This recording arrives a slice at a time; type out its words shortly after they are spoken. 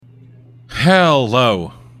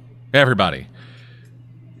Hello, everybody.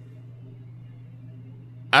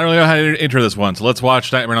 I don't know how to intro this one, so let's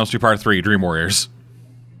watch Nightmare on Elm Street Part 3, Dream Warriors.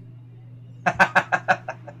 Because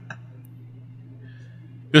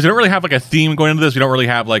we don't really have like a theme going into this. We don't really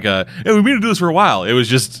have like a, hey, we've been to do this for a while. It was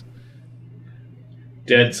just...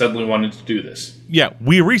 Dead suddenly wanted to do this. Yeah,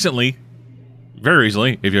 we recently, very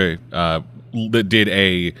recently, if you did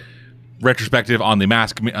a retrospective on the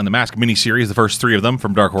Mask miniseries, the first 3 of them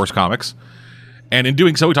from Dark Horse Comics. And in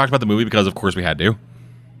doing so, we talked about the movie because, of course, we had to.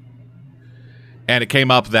 And it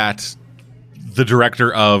came up that the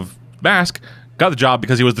director of Mask got the job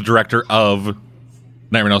because he was the director of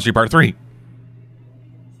Nightmare on Elm Street Part 3.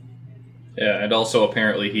 Yeah, and also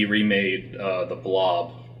apparently he remade The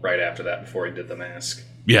Blob right after that before he did The Mask.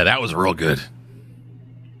 Yeah, that was real good.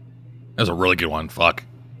 That was a really good one. Fuck.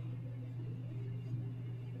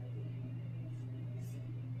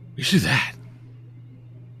 We should do that.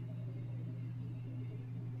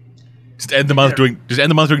 Just end the month doing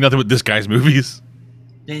nothing with this guy's movies.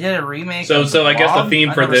 They did a remake. So I guess the Blob? theme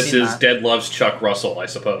I've for never this seen is that. Dead loves Chuck Russell, I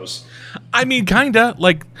suppose. I mean, kinda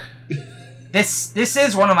like This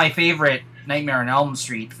is one of my favorite Nightmare on Elm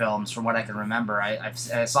Street films, from what I can remember. I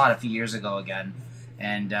saw it a few years ago again,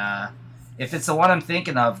 and if it's the one I'm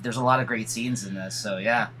thinking of, there's a lot of great scenes in this. So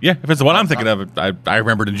yeah, if it's the one I'm thinking of, I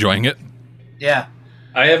remembered enjoying it. yeah.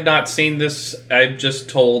 I have not seen this. I'm just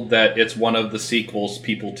told that it's one of the sequels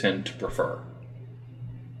people tend to prefer.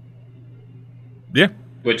 Yeah,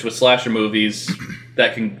 Which with slasher movies,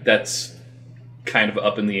 that's kind of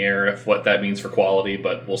up in the air of what that means for quality,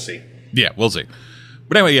 but we'll see. yeah, we'll see.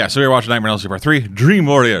 But anyway, yeah. So we're watching Nightmare on Elm Street Part 3, Dream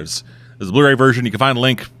Warriors. There's a Blu-ray version. You can find a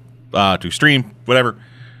link to stream, whatever,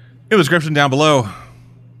 in the description down below.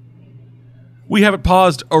 We have it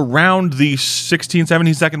paused around the 16,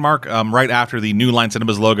 17 second mark, right after the New Line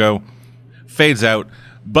Cinemas logo fades out.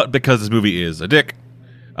 But because this movie is a dick,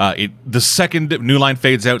 the second New Line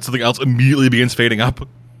fades out, something else immediately begins fading up.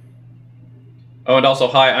 Oh, and also,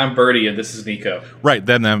 hi, I'm Birdie, and this is Nico. Right,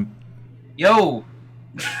 then them. Yo,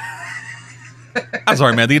 I'm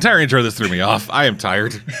sorry, man. The entire intro of this threw me off. I am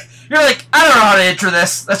tired. you're like, I don't know how to intro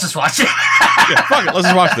this. Let's just watch it. Yeah, fuck it. Let's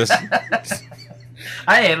just watch this.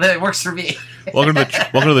 Hey, it works for me. Welcome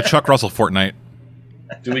to the Chuck Russell Fortnite.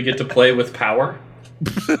 Do we get to play with power?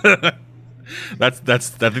 I think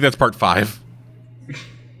that's part 5.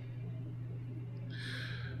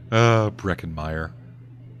 Breckenmeyer.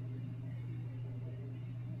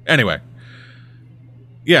 Anyway.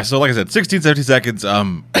 Yeah, so like I said, 16, 17 seconds.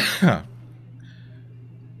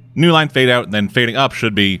 New Line fade out, and then fading up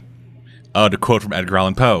should be to quote from Edgar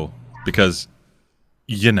Allan Poe. Because,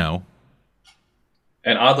 you know.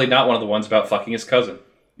 And oddly, not one of the ones about fucking his cousin.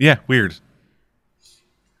 Yeah, weird.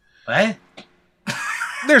 What?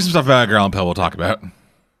 There's some stuff about Edgar Allan Poe we'll talk about.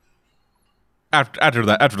 After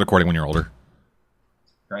the recording when you're older.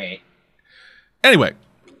 Great. Anyway,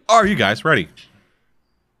 are you guys ready?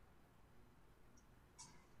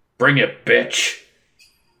 Bring it, bitch.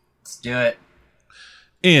 Let's do it.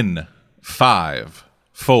 In 5,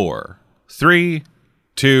 4, 3,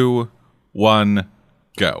 2, 1,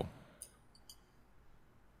 go.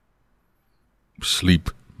 Sleep,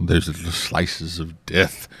 those little slices of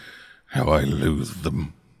death. How I loathe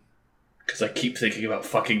them. Because I keep thinking about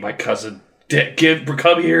fucking my cousin.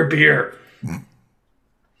 Come here, beer.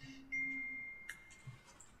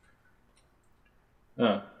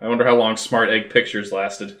 I wonder how long Smart Egg Pictures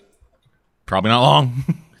lasted. Probably not long.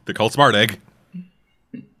 They're called Smart Egg.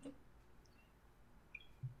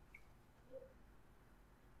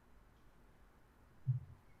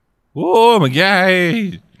 Whoa, my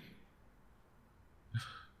guy.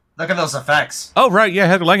 Look at those effects. Oh, right, yeah,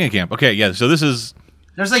 Heather Langenkamp. Okay, yeah, so this is...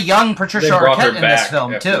 There's a young They Patricia brought her Arquette in this back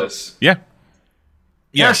film after too. this. Yeah.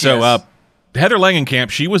 Yeah, There she so is. Heather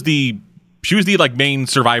Langenkamp, she was the like main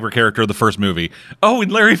survivor character of the first movie. Oh,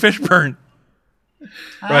 and Larry Fishburne.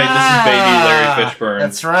 Right, this is baby Larry Fishburne.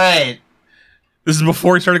 That's right. This is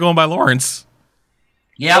before he started going by Lawrence.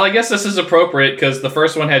 Yeah. Well, I guess this is appropriate because the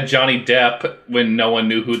first one had Johnny Depp when no one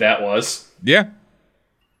knew who that was. Yeah.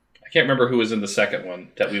 I can't remember who was in the second one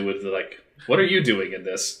that we would like, what are you doing in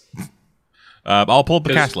this? I'll pull up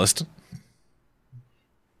the 'Cause- cast list.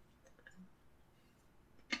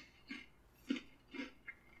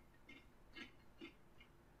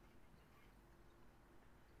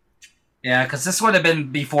 Yeah, because this would have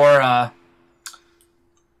been before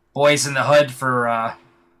Boys in the Hood for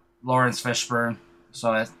Lawrence Fishburne.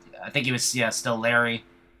 So I think he was, still Larry.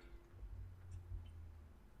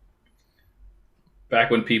 Back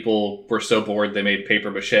when people were so bored they made paper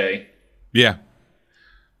mache. Yeah.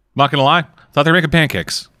 Not gonna lie, thought they were making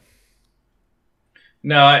pancakes.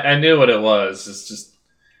 No, I knew what it was. It's just,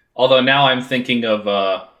 although now I'm thinking of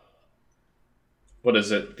what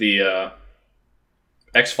is it? The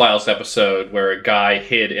X-Files episode where a guy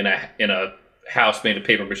hid in a house made of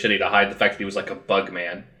paper mache to hide the fact that he was like a bug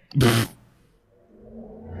man.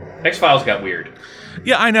 X-Files got weird.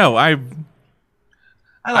 Yeah, I know. I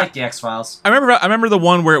like the X-Files. I remember the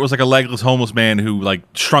one where it was like a legless homeless man who like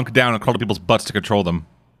shrunk down and crawled to people's butts to control them.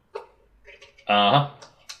 Uh-huh.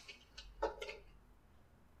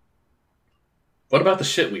 What about the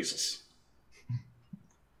shit weasels?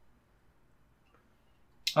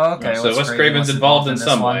 Oh, okay. So Wes Craven's involved in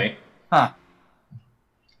some way. Huh.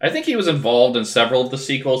 I think he was involved in several of the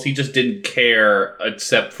sequels. He just didn't care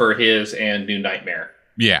except for his and New Nightmare.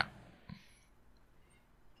 Yeah.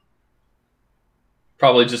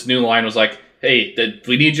 Probably just New Line was like, hey,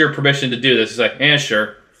 we need your permission to do this. He's like, yeah,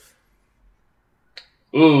 sure.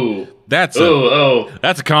 Ooh. That's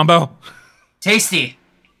a combo. Tasty.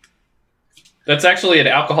 That's actually an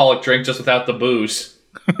alcoholic drink just without the booze.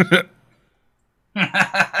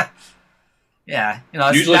 Yeah.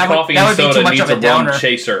 Usually coffee and soda needs a rum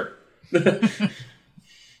chaser.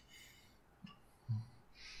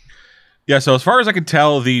 Yeah, so as far as I can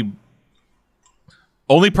tell, the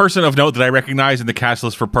only person of note that I recognize in the cast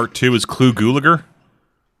list for part 2 is Clu Gulager.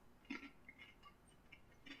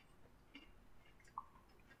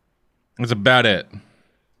 That's about it.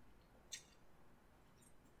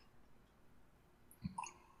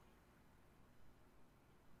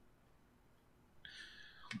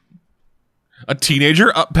 A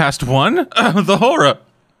teenager up past 1? The horror.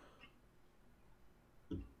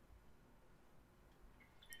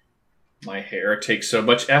 My hair takes so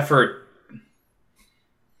much effort.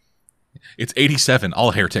 It's 87.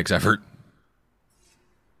 All hair takes effort.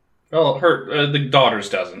 Well, the daughter's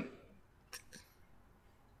doesn't.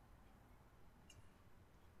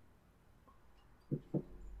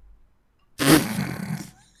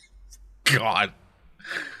 God.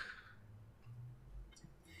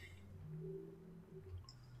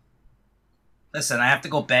 Listen, I have to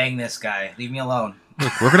go bang this guy. Leave me alone.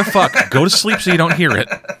 Look, we're gonna fuck. Go to sleep so you don't hear it.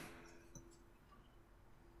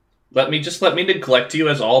 Let me neglect you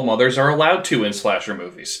as all mothers are allowed to in slasher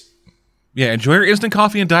movies. Yeah, enjoy your instant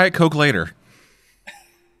coffee and Diet Coke later.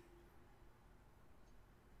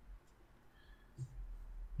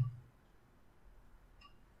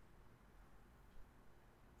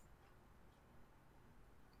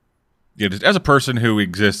 Yeah, just as a person who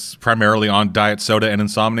exists primarily on diet soda and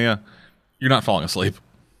insomnia, you're not falling asleep.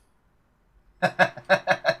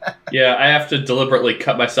 Yeah, I have to deliberately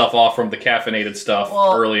cut myself off from the caffeinated stuff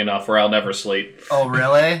early enough where I'll never sleep. Oh,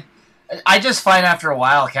 really? I just find after a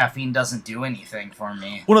while caffeine doesn't do anything for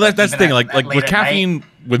me. Well, no, that's the thing. Like with caffeine, night,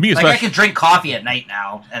 with me especially, I can drink coffee at night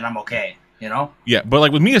now and I'm okay. You know? Yeah, but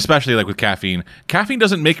like with me especially, like with caffeine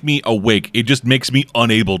doesn't make me awake. It just makes me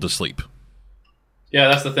unable to sleep. Yeah,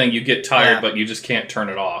 that's the thing. You get tired, but you just can't turn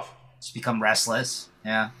it off. Just become restless.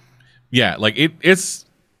 Yeah. Yeah, like it's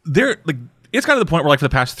there. Like it's kind of the point where, like, for the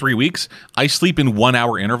past 3 weeks, I sleep in 1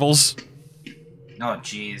 hour intervals. Oh,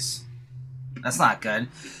 jeez, that's not good.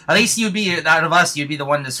 At least you'd be out of us. You'd be the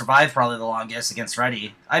one to survive probably the longest against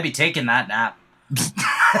Freddy. I'd be taking that nap.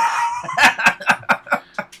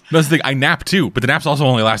 That's the thing. I nap too, but the naps also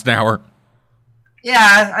only last an hour.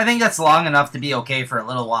 Yeah, I think that's long enough to be okay for a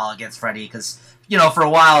little while against Freddy, because, you know, for a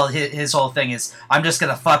while his whole thing is, I'm just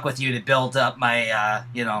gonna fuck with you to build up my,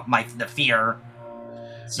 the fear.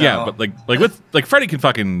 So. Yeah, but like Freddy can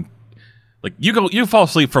fucking, like, you fall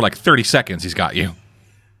asleep for like 30 seconds, he's got you.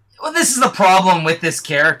 Well, this is the problem with this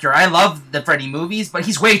character. I love the Freddy movies, but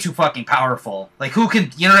he's way too fucking powerful. Like, who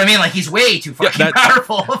can, you know what I mean? Like, he's way too fucking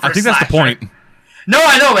powerful. I think that's the point. No,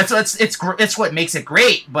 I know it's what makes it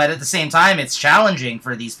great, but at the same time, it's challenging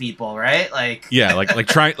for these people, right? Like, yeah,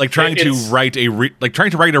 trying to write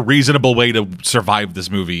a reasonable way to survive this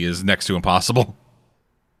movie is next to impossible.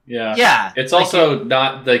 Yeah. It's also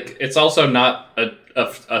not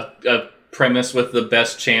a premise with the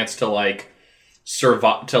best chance to like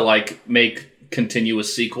survive, to like make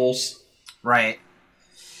continuous sequels. Right.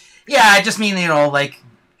 Yeah, I just mean, you know, like,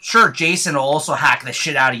 sure, Jason will also hack the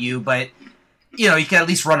shit out of you, but, you know, you can at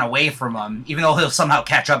least run away from him, even though he'll somehow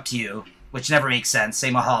catch up to you, which never makes sense.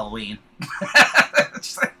 Same with Halloween.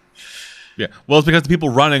 Yeah. Well, it's because the people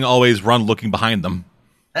running always run looking behind them.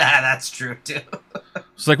 That's true, too.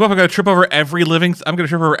 It's like, well, if I'm going to trip over I'm going to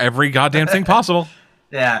trip over every goddamn thing possible.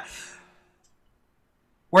 Yeah.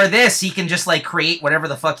 Where this, he can just, like, create whatever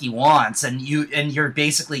the fuck he wants, and you're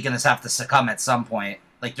basically going to have to succumb at some point.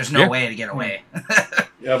 Like, there's no way to get away.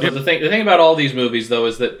 Yeah, but the thing about all these movies, though,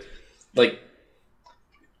 is that, like,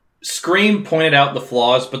 Scream pointed out the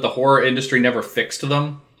flaws, but the horror industry never fixed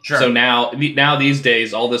them. Sure. So now these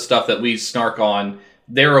days, all this stuff that we snark on,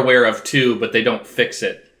 they're aware of too, but they don't fix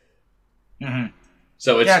it. Mm-hmm.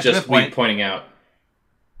 So it's Yeah, just good point. we pointing out.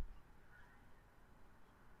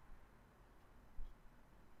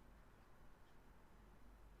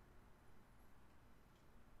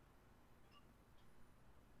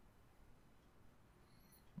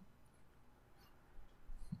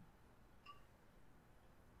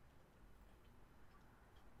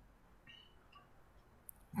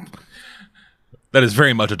 That is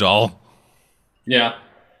very much a doll. Yeah.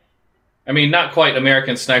 I mean, not quite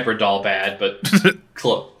American Sniper doll bad, but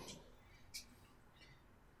close.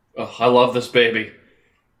 Oh, I love this baby.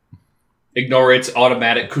 Ignore its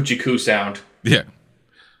automatic coochie coo sound. Yeah.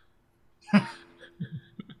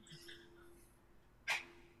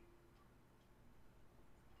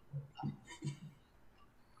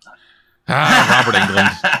 Robert Englund.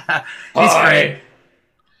 He's Hi.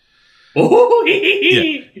 great. Ooh,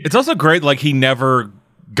 Yeah. It's also great, like, he never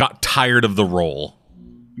got tired of the role.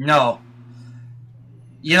 No.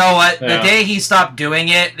 You know what? Yeah. The day he stopped doing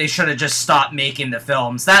it, they should have just stopped making the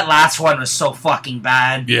films. That last one was so fucking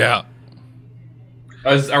bad. Yeah.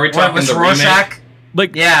 Are we What talking was the remake? Rorschach?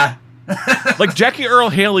 Like, Yeah. like Jackie Earle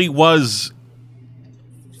Haley was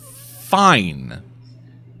fine.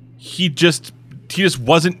 He just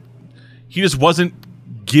wasn't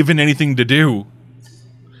given anything to do.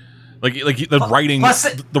 Like the writing,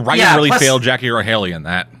 plus the writing yeah, really plus- failed Jackie Earle Haley in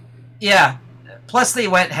that. Yeah. Plus, they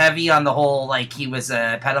went heavy on the whole, like, he was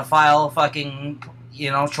a pedophile fucking,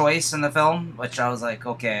 choice in the film, which I was like,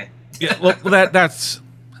 okay. Yeah, well, that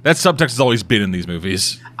subtext has always been in these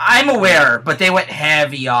movies. I'm aware, but they went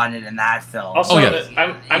heavy on it in that film. Also, Oh,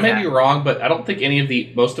 yeah. I may Yeah. be wrong, but I don't think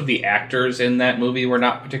most of the actors in that movie were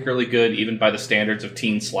not particularly good, even by the standards of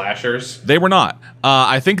teen slashers. They were not.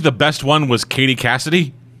 I think the best one was Katie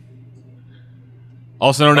Cassidy,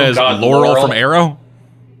 also known Oh, as God, Laurel Laurel. from Arrow.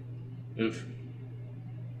 Oof.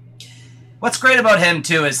 What's great about him,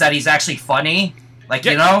 too, is that he's actually funny. Like,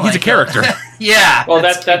 Yeah, he's like, a character. Yeah. Well,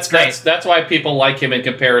 it's that's why people like him in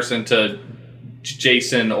comparison to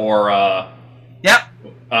Jason or Yep.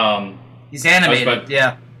 um He's animated. about-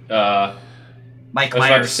 Yeah. Mike I was about to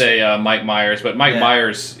Myers. say Mike Myers, but Mike Yeah.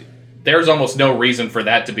 Myers, there's almost no reason for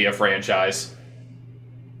that to be a franchise.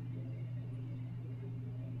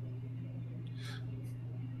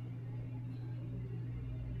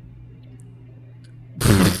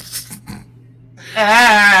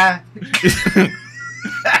 Ah.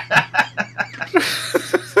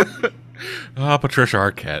 Patricia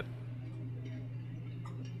Arquette.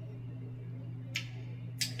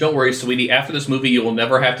 Don't worry, sweetie. After this movie, you will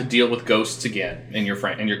never have to deal with ghosts again in your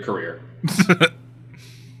career.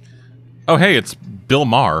 Oh, hey, it's Bill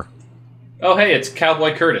Maher. Oh, hey, it's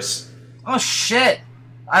Cowboy Curtis. Oh, shit.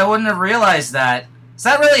 I wouldn't have realized that. Is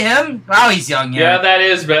that really him? Oh, he's young, Yeah, yeah. that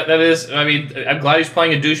is. I mean, I'm glad he's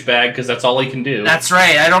playing a douchebag because that's all he can do. That's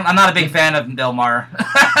right. I'm not a big fan of Bill Maher.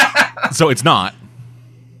 So it's not.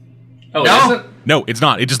 oh, No? it isn't? No, it's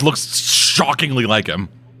not. It just looks shockingly like him.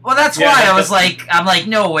 Well, that's Yeah, why I that- was like,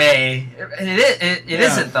 no way. It Yeah.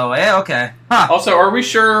 isn't though, eh? Okay. Huh. Also, are we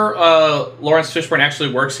sure Lawrence Fishburne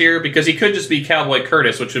actually works here? Because he could just be Cowboy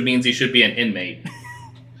Curtis, which would means he should be an inmate.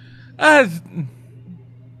 Uh,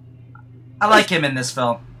 I like him in this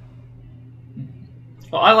film.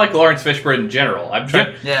 Well, I like Lawrence Fishburne in general. I'm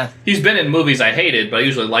trying. Yeah. He's been in movies I hated, but I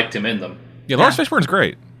usually liked him in them. yeah, Lawrence Fishburne's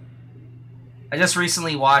great. I just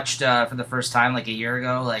recently watched for the first time like a year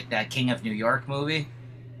ago, like that King of New York movie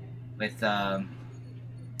with the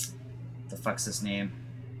fuck's his name?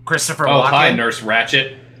 Christopher Oh, Walken. hi, Nurse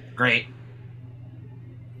Ratchet. Great.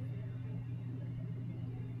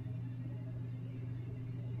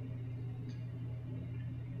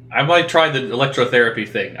 I might try the electrotherapy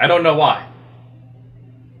thing. I don't know why.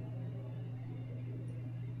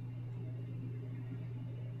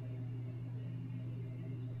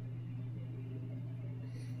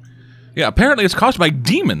 Yeah, apparently it's caused by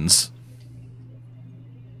demons.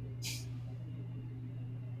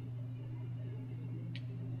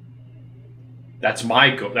 That's my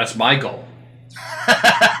goal. That's my goal.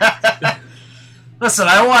 Listen,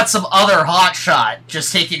 I want some other hot shot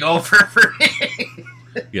just taking over for me.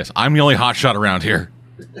 Yes, I'm the only hotshot around here.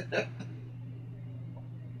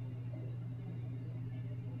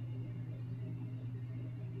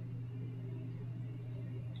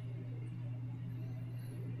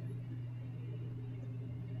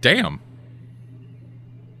 Damn.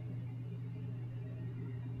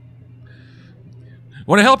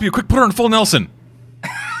 Want to help you? Quick, put her in full Nelson.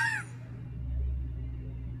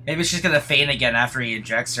 Maybe she's gonna faint again after he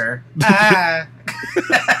injects her. Ah.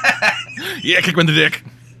 Yeah, kick him in the dick.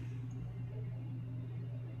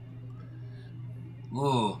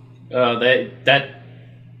 Ooh.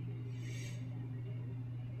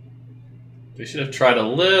 They should have tried a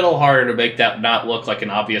little harder to make that not look like an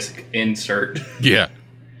obvious insert. Yeah.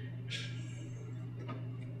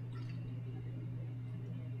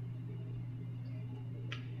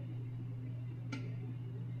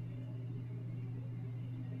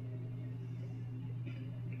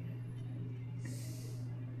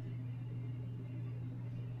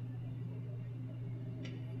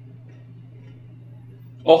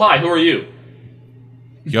 Oh, hi, who are you?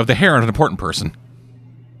 You have the hair on an important person.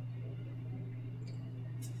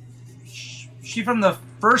 She from the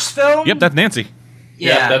first film? Yep, that's Nancy.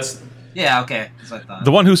 Yeah. That's... Yeah, okay. That's what I thought.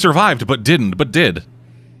 The one who survived but didn't, but did.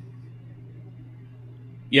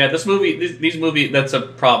 Yeah, this movie, these movies, that's a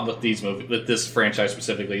problem with these movies, with this franchise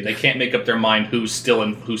specifically. They can't make up their mind who's still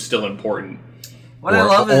important. What I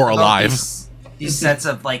love about alive. These sets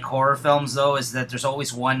of like horror films though is that there's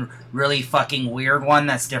always one really fucking weird one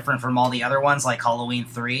that's different from all the other ones, like Halloween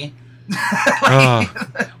 3.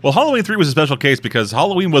 Well, Halloween 3 was a special case because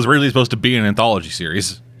Halloween was really supposed to be an anthology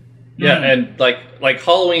series. Yeah, and like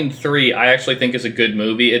Halloween 3, I actually think is a good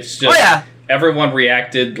movie. It's just everyone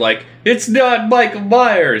reacted like, it's not Michael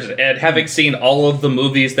Myers. And having seen all of the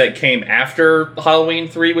movies that came after Halloween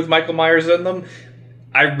 3 with Michael Myers in them,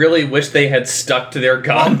 I really wish they had stuck to their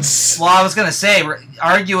guns. Well, I was going to say,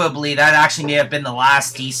 arguably, that actually may have been the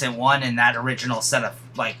last decent one in that original set of,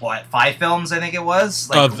 like, what, 5 films, I think it was?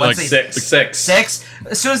 Like six. Six?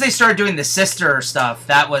 As soon as they started doing the sister stuff,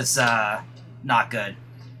 that was not good.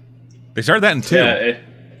 They started that in 2.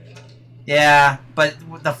 Yeah, but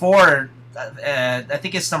the 4, I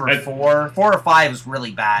think it's number 4. 4 or 5 was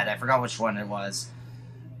really bad. I forgot which one it was.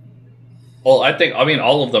 Well, I mean,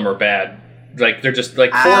 all of them are bad. Like, they're just,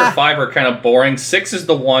 like, 4 and 5 are kind of boring. 6 is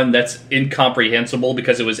the one that's incomprehensible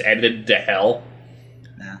because it was edited to hell.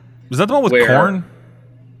 Yeah. Was that the one with Korn?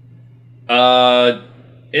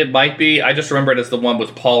 It might be. I just remember it as the one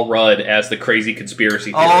with Paul Rudd as the crazy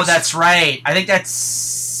conspiracy theorist. Oh, that's right. I think that's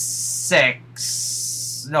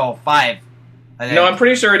 6. No, 5. No, I'm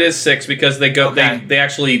pretty sure it is 6 because they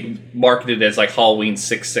actually marketed it as, like, Halloween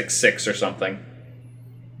 666 or something.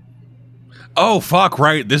 Oh, fuck,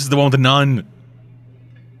 right. This is the one with the nun.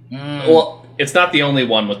 Well, it's not the only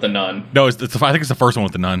one with the nun. No, I think it's the first one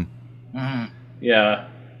with the nun. Yeah.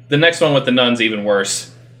 The next one with the nun's even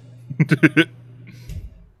worse.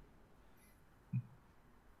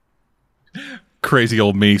 Crazy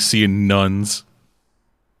old me seeing nuns.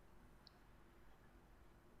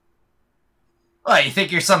 Oh, you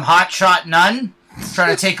think you're some hotshot nun?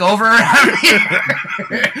 Trying to take over around here?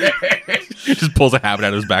 Just pulls a habit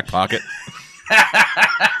out of his back pocket.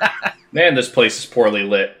 Man, this place is poorly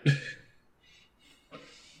lit.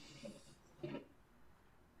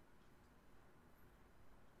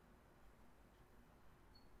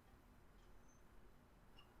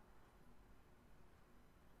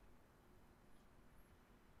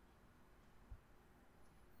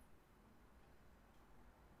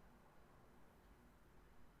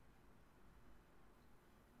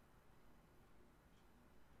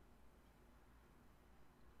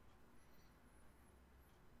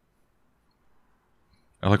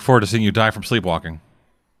 I look forward to seeing you die from sleepwalking.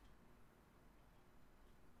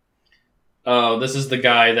 Oh, this is the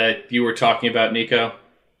guy that you were talking about, Nico?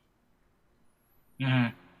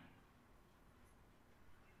 Mm-hmm.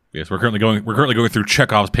 Yes, we're currently going through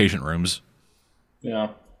Chekhov's patient rooms. Yeah.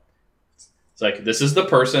 It's like, this is the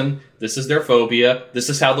person, this is their phobia, this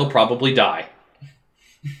is how they'll probably die.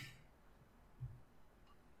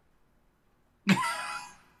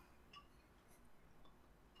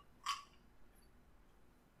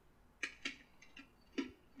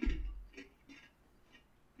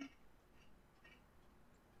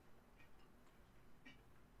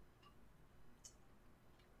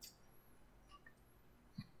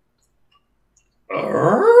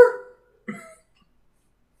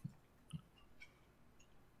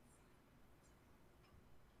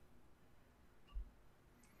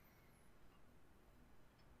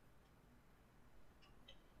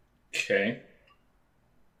 Okay.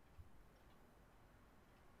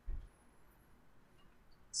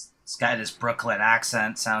 This guy, this Brooklyn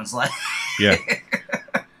accent sounds like. Yeah.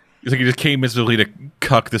 It's like he just came miserably to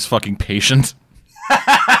cuck this fucking patient.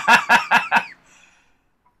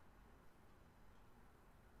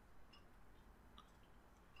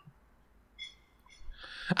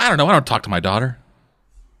 I don't know. I don't talk to my daughter.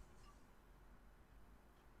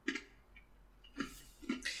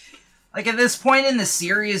 Like, at this point in the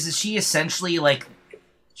series, is she essentially like...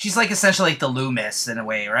 She's like essentially like the Loomis in a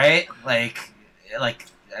way, right? Like, like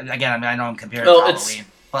again, I mean, I know I'm comparing to Halloween,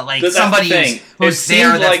 but like somebody who's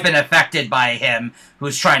there that's been affected by him,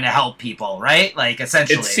 who's trying to help people, right? Like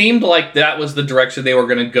essentially, it seemed like that was the direction they were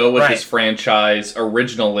going to go with this franchise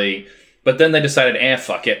originally, but then they decided,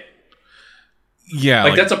 fuck it. Yeah,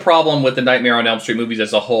 like that's a problem with the Nightmare on Elm Street movies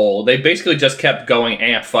as a whole. They basically just kept going,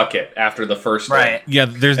 fuck it, after the first one. Yeah,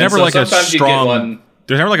 there's never like a strong.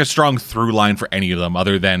 There's never like a strong through line for any of them,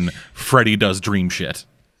 other than Freddy does dream shit.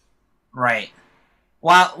 Right.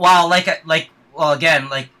 While again,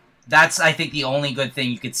 like that's I think the only good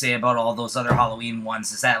thing you could say about all those other Halloween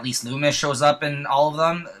ones is that at least Loomis shows up in all of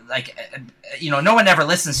them. Like, no one ever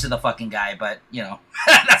listens to the fucking guy, but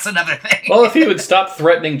that's another thing. Well, if he would stop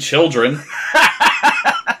threatening children.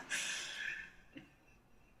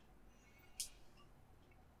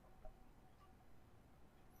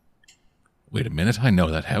 Wait a minute, I know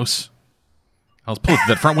that house. I was pulled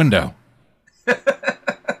through that front window.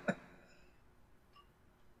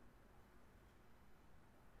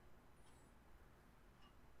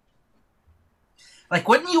 Like,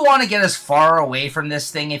 wouldn't you want to get as far away from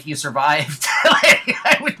this thing if you survived? Like,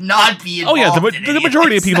 I would not be involved. Oh yeah, the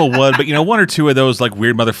majority of people would, but one or two of those like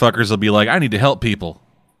weird motherfuckers will be like, I need to help people.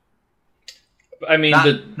 I mean,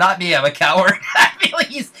 not me. I'm a coward. I feel like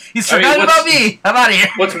he's forgotten about me. I'm out of here.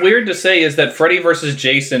 What's weird to say is that Freddy vs.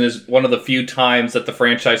 Jason is one of the few times that the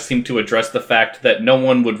franchise seemed to address the fact that no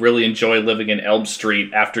one would really enjoy living in Elm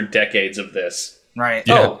Street after decades of this. Right.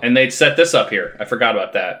 Yeah. Oh, and they'd set this up here. I forgot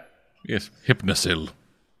about that. Yes, Hypnosil.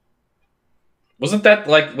 Wasn't that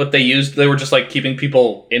like what they used? They were just like keeping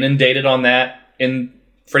people inundated on that in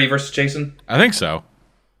Freddy vs. Jason? I think so.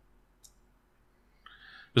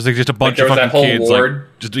 There's like just a bunch of fucking kids,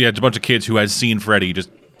 just a bunch of kids who had seen Freddy just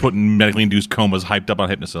put in medically induced comas, hyped up on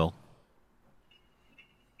Hypnosil.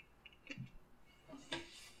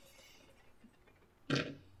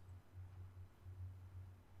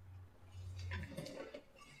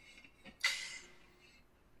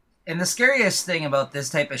 And the scariest thing about this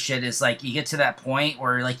type of shit is like you get to that point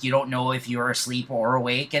where like you don't know if you're asleep or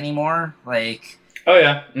awake anymore. Like, oh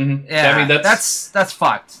yeah, mm-hmm. Yeah. I mean that's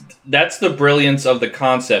fucked. That's the brilliance of the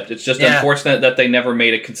concept. It's just unfortunate that they never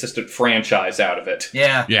made a consistent franchise out of it.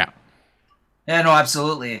 Yeah. Yeah. Yeah. No,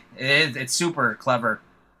 absolutely. It's super clever.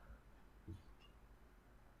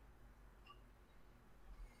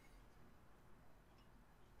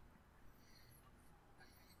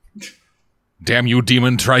 Damn you,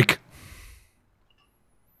 demon trike.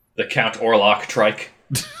 The Count Orlok trike.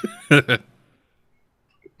 I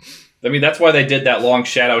mean, that's why they did that long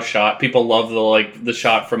shadow shot. People love the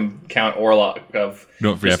shot from Count Orlok of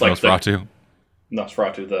Nosferatu.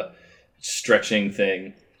 Nosferatu, the stretching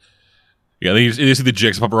thing. Yeah, you see the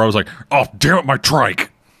jigs pop around. I was like, oh, damn it, my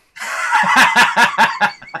trike.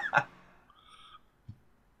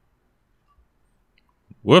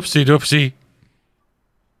 Whoopsie doopsie.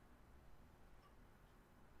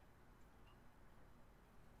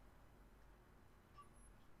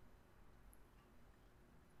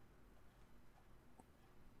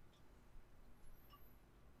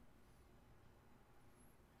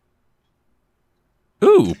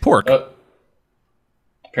 Ooh, pork.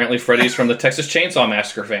 Apparently Freddy's from the Texas Chainsaw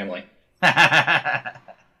Massacre family.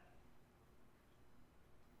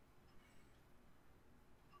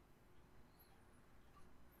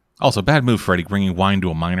 Also, bad move, Freddy, bringing wine to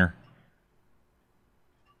a minor.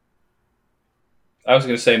 I was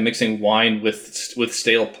going to say mixing wine with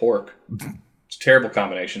stale pork. It's a terrible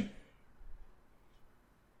combination.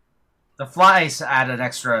 The flies add an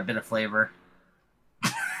extra bit of flavor.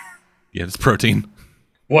 Yeah, it's protein.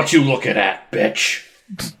 What you looking at, bitch?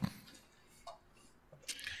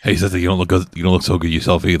 Hey, Seth, you don't look good. You don't look so good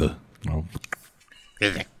yourself either. Oh.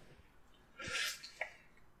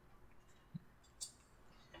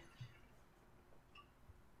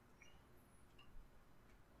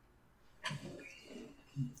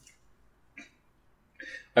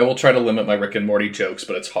 I will try to limit my Rick and Morty jokes,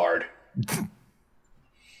 but it's hard.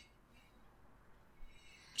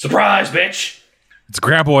 Surprise, bitch! It's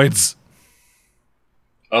graboids.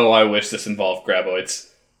 Oh, I wish this involved graboids.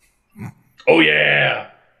 Oh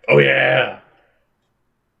yeah! Oh yeah!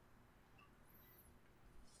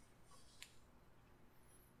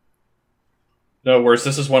 No, worse,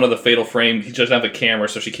 this is one of the Fatal Frame. He doesn't have a camera,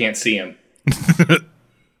 so she can't see him.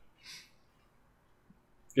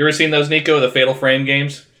 You ever seen those, Nico, the Fatal Frame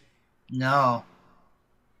games? No.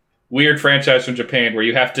 Weird franchise from Japan where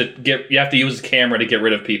you have to use a camera to get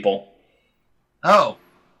rid of people. Oh.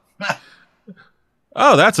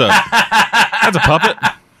 Oh, that's a puppet.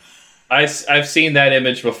 I've seen that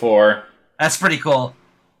image before. That's pretty cool.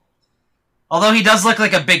 Although he does look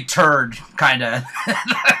like a big turd, kind of.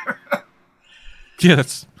 Yeah,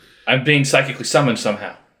 that's... I'm being psychically summoned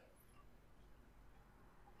somehow.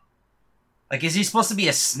 Like, is he supposed to be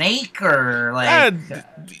a snake or like,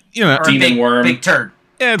 or demon worm, big turd?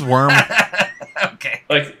 Yeah, it's worm. Okay.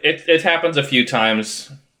 Like it happens a few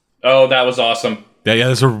times. Oh, that was awesome. Yeah,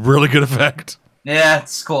 that's a really good effect. Yeah,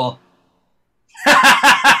 it's cool.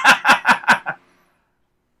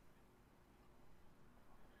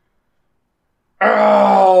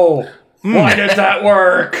 Oh, why did that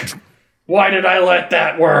work? Why did I let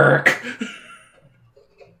that work?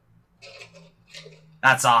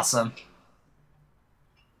 That's awesome.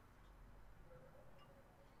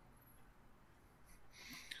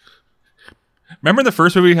 Remember in the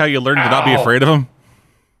first movie how you learned to not be afraid of him?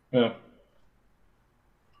 Yeah.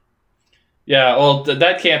 Yeah, well,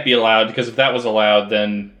 that can't be allowed, because if that was allowed,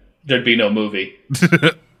 then there'd be no movie.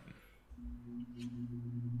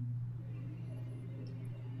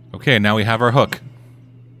 Okay, now we have our hook.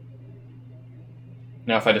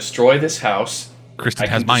 Now, if I destroy this house, Kristen I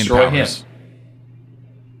has can mind destroy powers. him.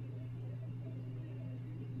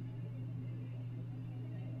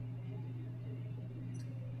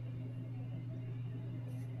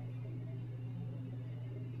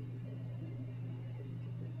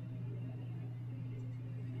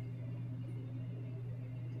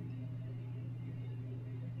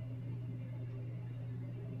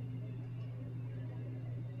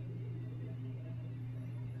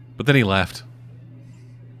 But then he left.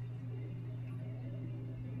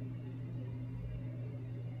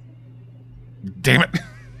 Damn it.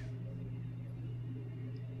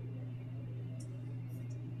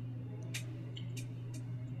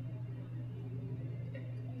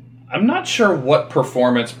 I'm not sure what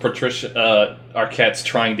performance Patricia Arquette's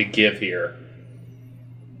trying to give here.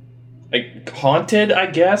 Like, haunted, I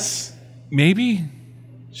guess? Maybe?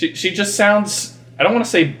 She just sounds, I don't want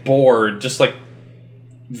to say bored, just like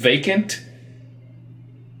vacant.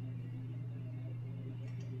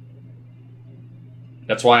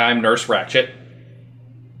 That's why I'm Nurse Ratched.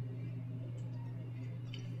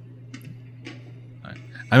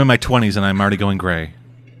 I'm in my 20s and I'm already going gray.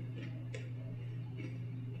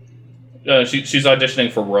 She's auditioning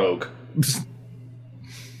for Rogue.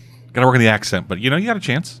 Gotta work on the accent, but you got a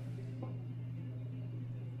chance.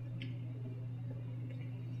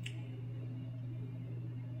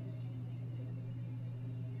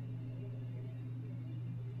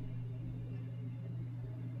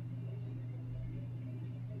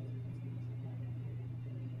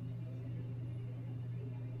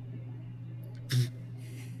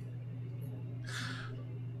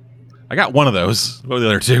 I got one of those. What were the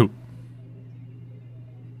other two?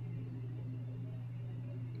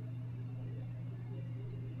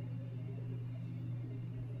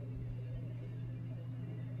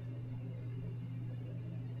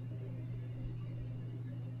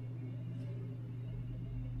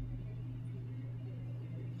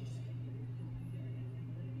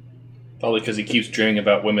 Probably because he keeps dreaming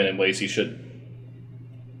about women in ways he shouldn't.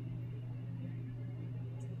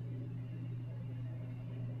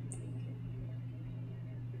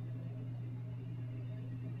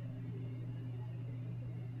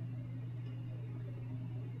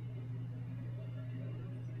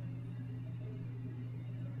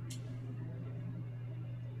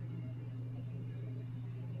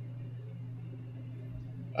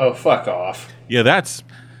 Oh, fuck off. Yeah, that's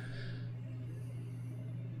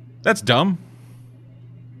dumb.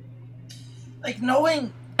 Like,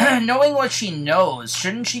 knowing what she knows,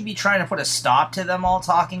 shouldn't she be trying to put a stop to them all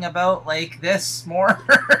talking about, like, this more?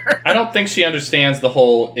 I don't think she understands the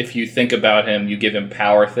whole, if you think about him, you give him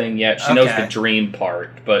power thing yet. She knows the dream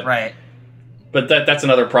part, but right. But that's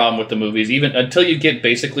another problem with the movies. Even until you get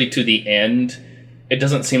basically to the end, it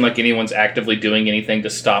doesn't seem like anyone's actively doing anything to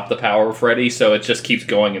stop the power of Freddy, so it just keeps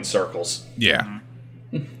going in circles. Yeah.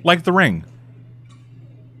 Like The Ring.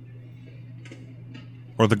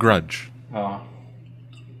 Or The Grudge.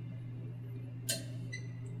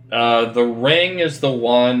 The Ring is the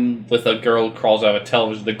one with a girl who crawls out of a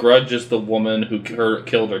television. The Grudge is the woman who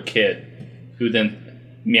killed her kid, who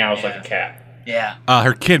then meows like a cat. Yeah.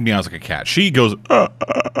 Her kid meows like a cat. She goes, Yeah,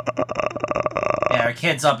 her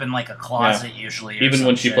kid's up in, like, a closet, usually. Even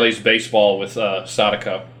when she plays baseball with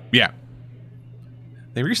Sadako. Yeah.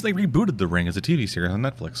 They recently rebooted The Ring as a TV series on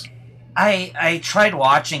Netflix. I tried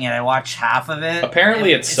watching it. I watched half of it.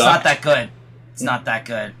 Apparently it's not that good. It's not that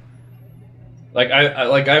good. Like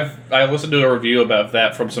I listened to a review about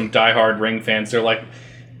that from some diehard Ring fans. They're like,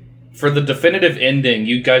 for the definitive ending,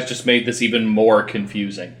 you guys just made this even more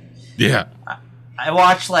confusing. Yeah. I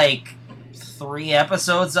watched like 3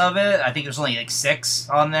 episodes of it. I think there's only like 6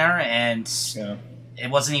 on there, and it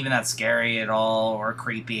wasn't even that scary at all or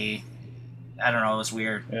creepy. I don't know. It was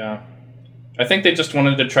weird. Yeah. I think they just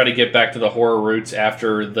wanted to try to get back to the horror roots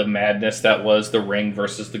after the madness that was The Ring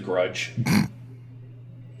versus The Grudge.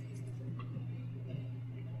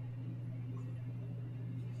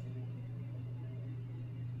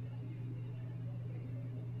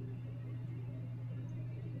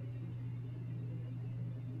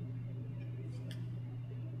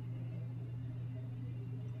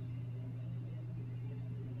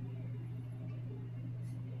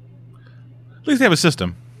 At least they have a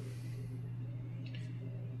system.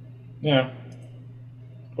 Yeah.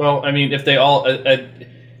 Well, I mean, if they all...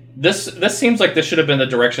 this seems like this should have been the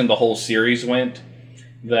direction the whole series went.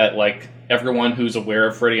 That, like, everyone who's aware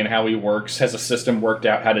of Freddy and how he works has a system worked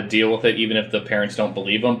out how to deal with it, even if the parents don't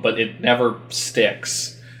believe him, but it never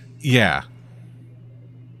sticks. Yeah.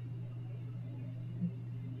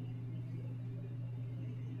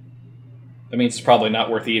 That means it's probably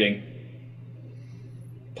not worth eating.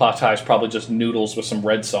 Pot thai is probably just noodles with some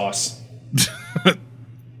red sauce.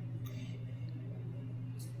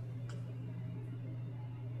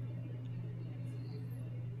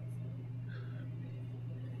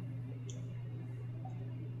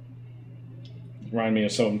 Remind me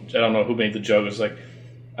of some... I don't know who made the joke. It's like,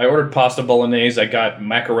 I ordered pasta bolognese, I got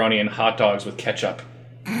macaroni and hot dogs with ketchup.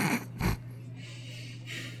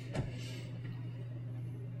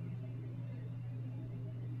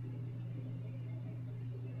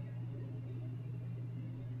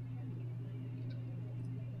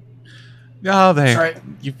 Oh, they... Sorry.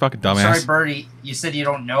 You fucking dumbass. Sorry, Birdie. You said you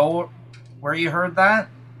don't know where you heard that?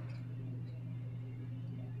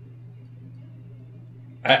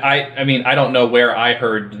 I mean, I don't know where I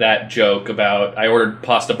heard that joke about I ordered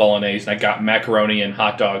pasta bolognese and I got macaroni and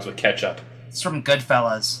hot dogs with ketchup. It's from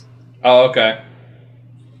Goodfellas. Oh, okay.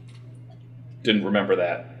 Didn't remember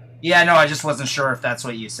that. Yeah, no, I just wasn't sure if that's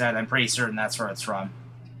what you said. I'm pretty certain that's where it's from.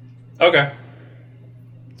 Okay.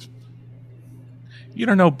 You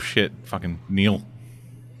don't know shit, fucking Neil.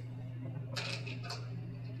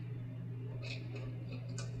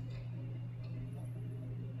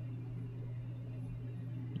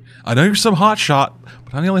 I know you're some hotshot,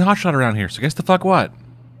 but I'm the only hotshot around here, so guess the fuck what?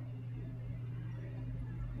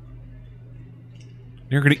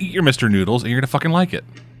 You're gonna eat your Mr. Noodles, and you're gonna fucking like it.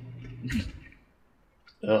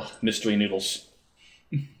 Ugh, mystery noodles.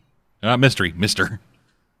 Not mystery, Mister.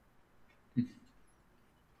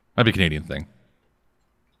 Might be a Canadian thing.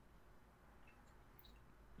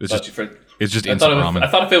 It's just instant ramen. I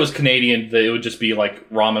thought if it was Canadian, that it would just be like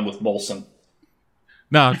ramen with Molson.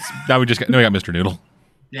 No, we got Mr. Noodle.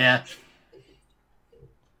 Yeah.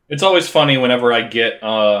 It's always funny whenever I get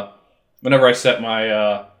whenever I set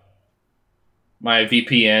my my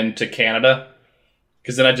VPN to Canada,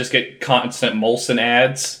 because then I just get constant Molson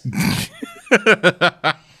ads.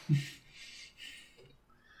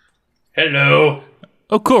 Hello.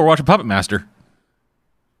 Oh, cool. We're watching Puppet Master.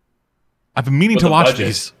 I've been meaning to watch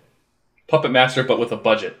these. Puppet Master, but with a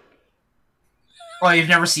budget. Well, you've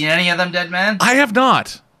never seen any of them, Dead Man? I have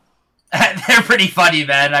not. They're pretty funny,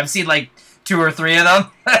 man. I've seen like 2 or 3 of them.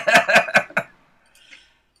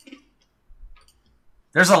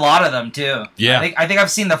 There's a lot of them too. Yeah, I think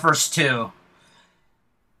I've seen the first 2.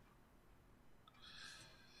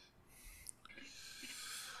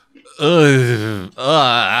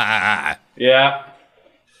 Yeah.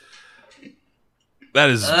 That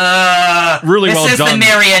is really well done. This is the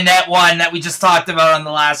marionette one that we just talked about on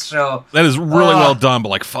the last show. That is really well done, but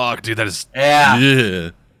like, fuck, dude, that is...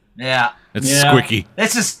 Yeah. It's squicky.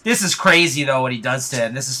 This is crazy, though, what he does to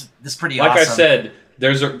him. This is pretty awesome. Like I said,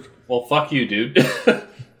 there's a... Well, fuck you, dude.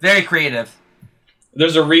 Very creative.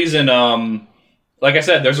 There's a reason, like I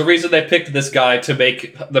said, there's a reason they picked this guy to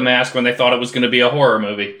make The Mask when they thought it was going to be a horror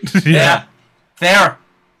movie. Yeah. Fair.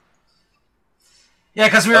 Yeah,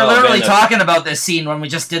 because we were literally talking about this scene when we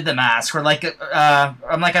just did The Mask. We're like,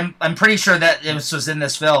 I'm pretty sure that it was in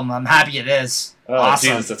this film. I'm happy it is. Oh,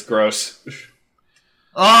 awesome. Jesus, that's gross.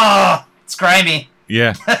 Oh, it's grimy.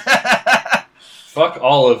 Yeah. Fuck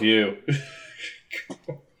all of you.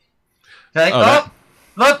 Like,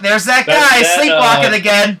 look, there's that guy sleepwalking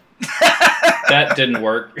again. That didn't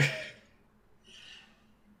work.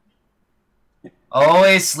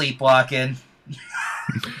 Always sleepwalking.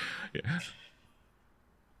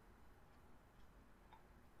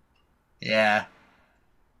 Yeah.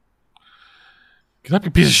 Get up,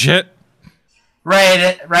 you piece of shit.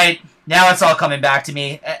 Right. Now it's all coming back to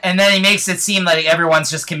me. And then he makes it seem like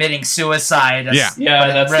everyone's just committing suicide. Yeah,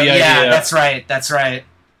 that's the idea. Yeah, that's right.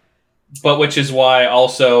 But which is why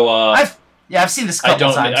also... I've seen this a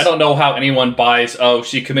couple times. I don't know how anyone buys,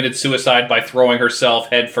 she committed suicide by throwing herself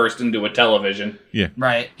headfirst into a television. Yeah.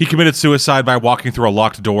 Right. He committed suicide by walking through a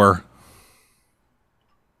locked door.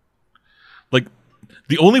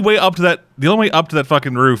 The only way up to that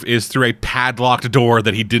fucking roof is through a padlocked door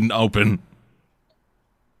that he didn't open.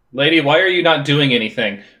 Lady, why are you not doing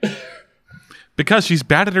anything? Because she's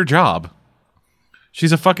bad at her job.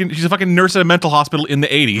 She's a fucking nurse at a mental hospital in the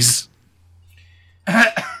 80s.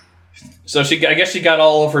 So I guess she got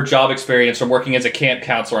all of her job experience from working as a camp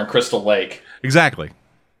counselor in Crystal Lake. Exactly.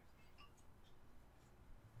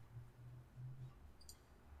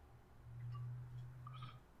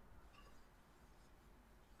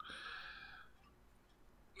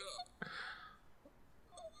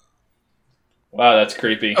 Wow, that's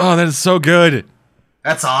creepy. Oh, that is so good.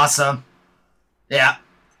 That's awesome. Yeah.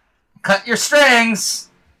 Cut your strings.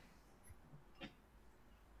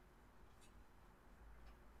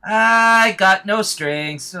 I got no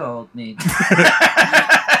strings, so me.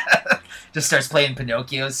 Just starts playing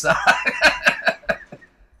Pinocchio's song.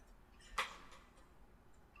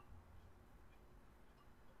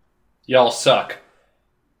 Y'all suck.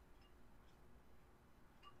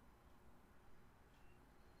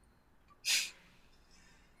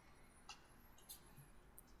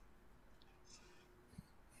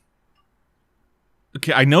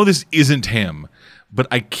 Okay, I know this isn't him, but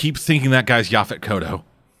I keep thinking that guy's Yaphet Kotto.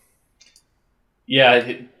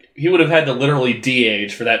 Yeah, he would have had to literally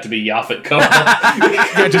de-age for that to be Yaphet Kotto.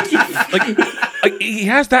 Yeah, just, like he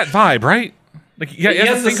has that vibe, right? Like he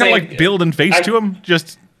has the same kind of like build and face to him,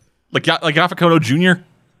 just like Yaphet Kotto Jr.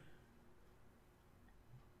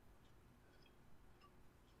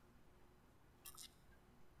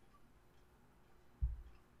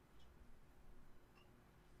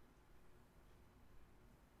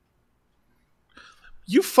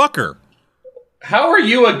 You fucker. How are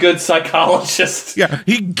you a good psychologist? Yeah,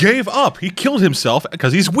 he gave up. He killed himself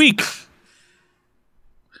because he's weak.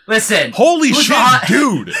 Listen. Holy shit,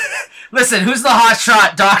 dude. Listen, who's the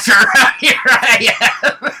hotshot doctor around here? I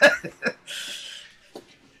am.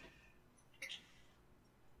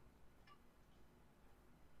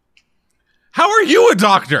 How are you a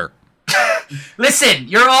doctor? Listen,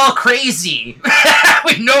 you're all crazy.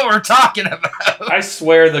 We know what we're talking about. I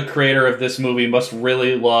swear the creator of this movie must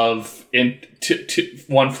really love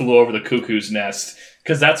One Flew Over the Cuckoo's Nest,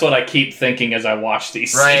 because that's what I keep thinking as I watch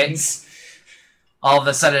these scenes. All of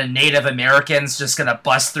a sudden, Native Americans just gonna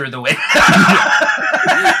bust through the window.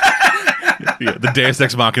 Yeah, the Deus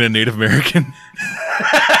Ex Machina Native American.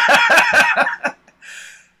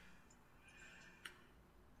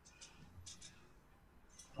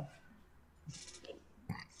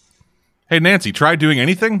 Hey, Nancy, try doing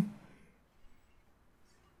anything?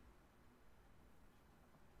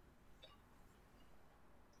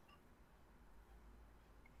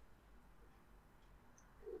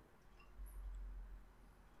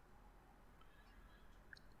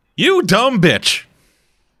 You dumb bitch.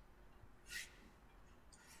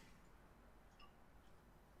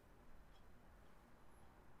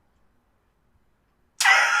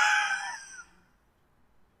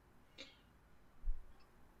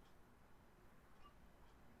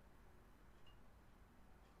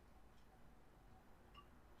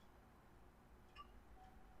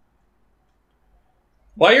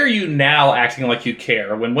 Why are you now acting like you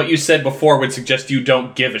care when what you said before would suggest you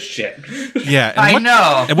don't give a shit? Yeah, I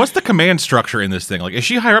know. And what's the command structure in this thing? Like, is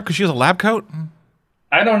she higher up because she has a lab coat?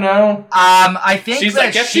 I don't know. I think she's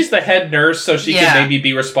the head nurse, so she can maybe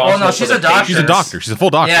be responsible. Well, no, she's a doctor. She's a doctor. She's a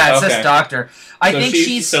full doctor. Yeah, it says doctor. I think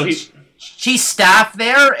she's staff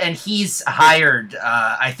there, and he's hired.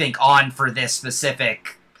 I think on for this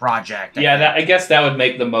specific project. I guess that would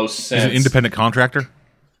make the most sense. He's an independent contractor.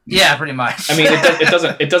 Yeah, pretty much. I mean,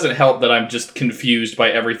 it doesn't help that I'm just confused by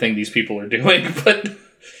everything these people are doing, but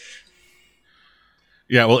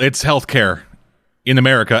yeah, well, it's healthcare in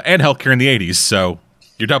America and healthcare in the 80s, so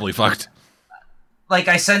you're doubly fucked. Like,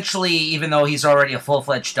 essentially, even though he's already a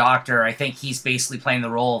full-fledged doctor, I think he's basically playing the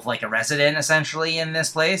role of, like, a resident, essentially, in this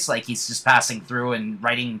place. Like, he's just passing through and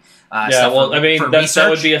writing stuff for research. That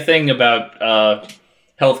would be a thing about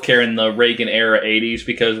healthcare in the Reagan era 80s,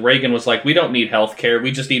 because Reagan was like, we don't need healthcare,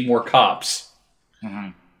 we just need more cops. Mm-hmm.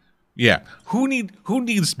 Yeah. Who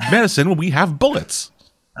needs medicine when we have bullets?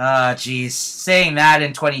 Geez. Saying that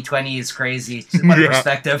in 2020 is crazy. What a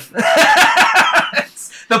perspective.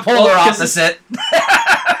 It's the polar opposite.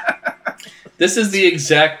 This is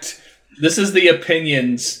the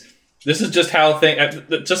opinions. This is just how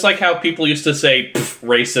just like how people used to say,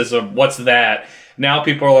 racism, what's that? Now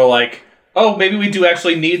people are like, oh, maybe we do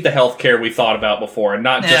actually need the healthcare we thought about before, and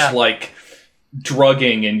not just like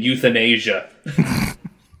drugging and euthanasia.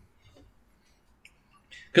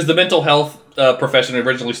 Because the mental health profession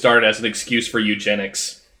originally started as an excuse for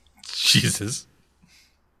eugenics. Jesus.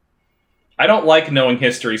 I don't like knowing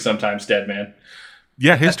history sometimes, Dead Man.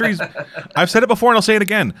 Yeah, history's... I've said it before and I'll say it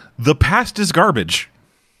again. The past is garbage.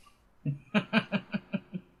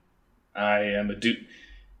 I am a dude.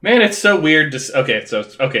 Man, it's so weird to...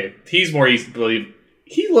 Okay, he's more easy to believe.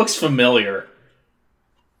 He looks familiar.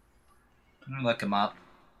 I'm gonna look him up.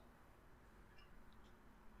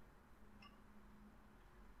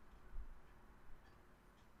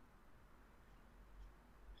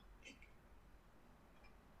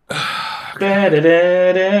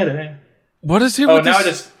 What is he? Oh, now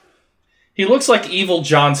he looks like evil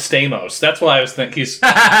John Stamos. That's why I was thinking he's.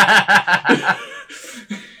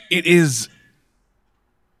 It is.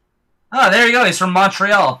 Oh, there you go. He's from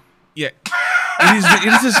Montreal. Yeah, it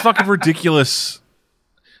is this fucking ridiculous,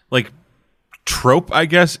 like, trope. I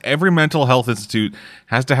guess every mental health institute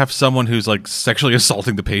has to have someone who's like sexually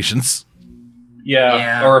assaulting the patients.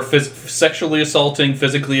 Yeah. Or sexually assaulting,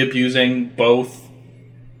 physically abusing, both.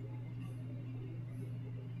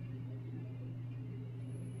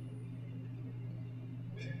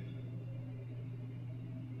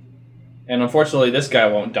 And unfortunately, this guy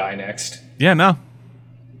won't die next. Yeah, no.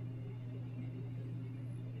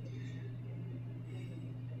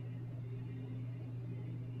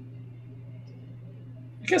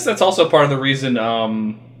 I guess that's also part of the reason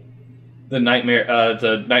the Nightmare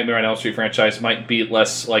on Elm Street franchise might be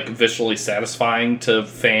less like visually satisfying to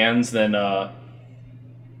fans than the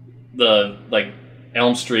like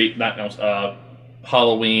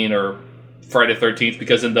Halloween or Friday the 13th,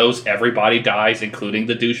 because in those everybody dies, including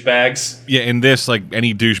the douchebags. Yeah, in this, like,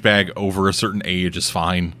 any douchebag over a certain age is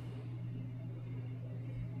fine.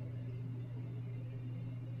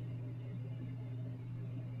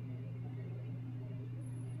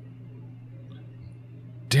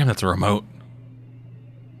 Damn, that's a remote.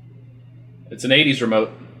 It's an 80s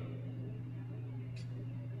remote.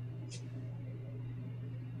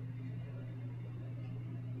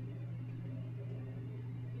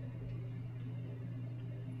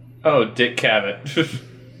 Oh, Dick Cavett.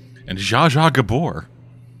 And Zsa Zsa Gabor.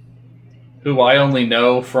 Who I only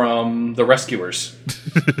know from The Rescuers.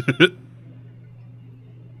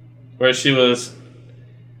 Where she was...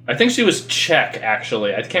 I think she was Czech,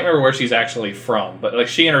 actually. I can't remember where she's actually from. But like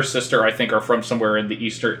she and her sister, I think, are from somewhere in the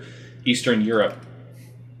Eastern Europe.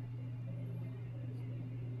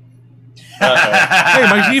 Hey,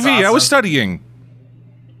 my TV, awesome. I was studying.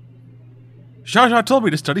 Zsa Zsa told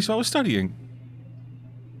me to study, so I was studying.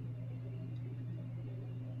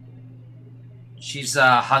 She's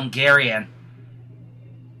Hungarian.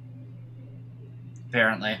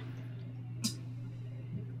 Apparently.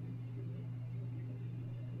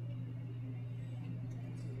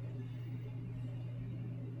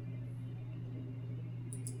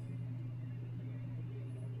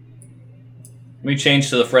 Let me change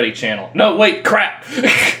to the Freddy channel. No, wait, crap!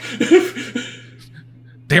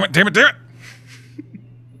 Damn it!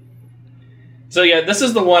 So yeah, this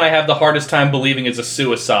is the one I have the hardest time believing is a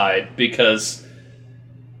suicide, because...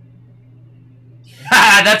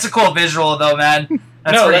 That's a cool visual, though, man.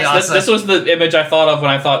 Awesome. This was the image I thought of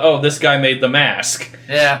when I thought, oh, this guy made the mask.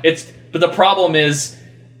 Yeah. But the problem is,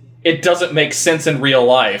 it doesn't make sense in real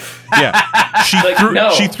life. Yeah.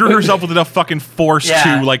 She threw herself with enough fucking force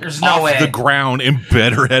to, like, off the ground,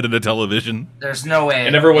 embed her head in a television. There's no way.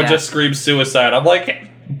 And everyone just screams suicide. I'm like,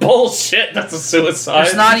 bullshit, that's a suicide.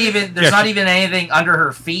 There's not even anything under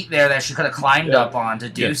her feet there that she could have climbed up on to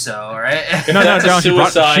do so, right? No, she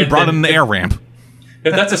brought in the air ramp.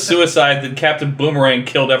 If that's a suicide, then Captain Boomerang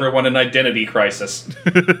killed everyone in Identity Crisis.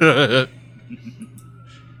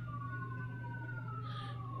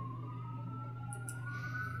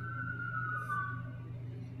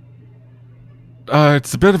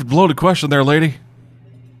 It's a bit of a loaded question there, lady.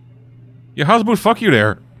 Yeah, how's about fuck you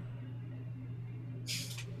there?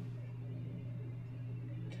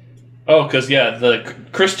 Oh, because, yeah, the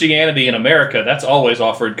Christianity in America, that's always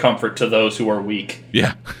offered comfort to those who are weak.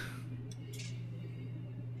 Yeah.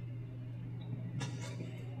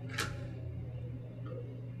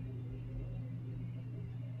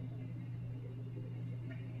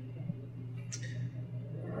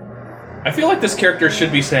 I feel like this character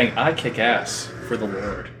should be saying, I kick ass for the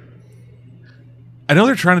Lord. I know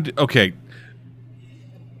they're trying to do... Okay.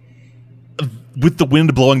 With the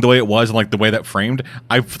wind blowing the way it was and, like, the way that framed,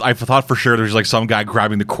 I thought for sure there's, like, some guy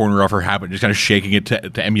grabbing the corner of her habit and just kind of shaking it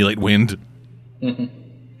to emulate wind. Mm-hmm.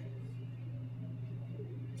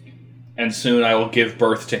 And soon I will give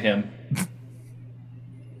birth to him.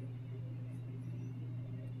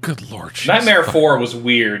 Good Lord. Nightmare 4 was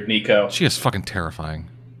weird, Nico. She is fucking terrifying.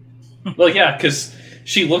 Well, yeah, because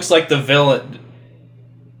she looks like the villain.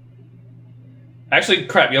 Actually,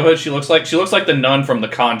 crap, you know what she looks like? She looks like the nun from The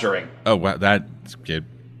Conjuring. Oh, wow, that's good.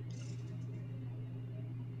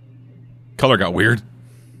 color got weird.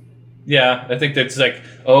 Yeah, I think that's like,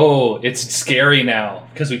 oh, it's scary now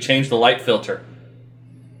because we changed the light filter.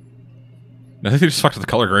 I think they just fucked with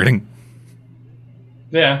the color grading.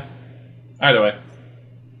 Yeah. Either way.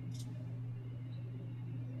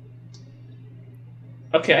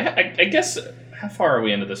 Okay, I guess... How far are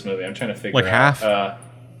we into this movie? I'm trying to figure out. Like half?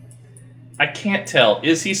 I can't tell.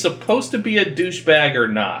 Is he supposed to be a douchebag or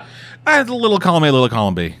not? A little column A, little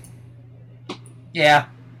column B. Yeah.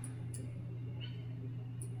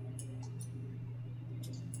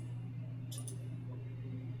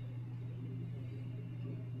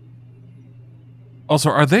 Also,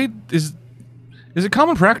 is it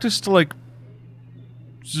common practice to like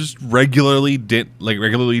just regularly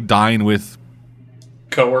dine with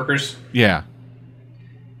coworkers? Yeah.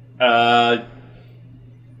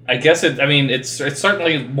 I guess it's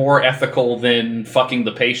certainly more ethical than fucking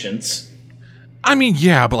the patients. I mean,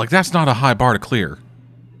 yeah, but like that's not a high bar to clear.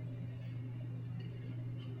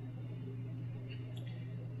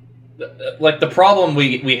 Like the problem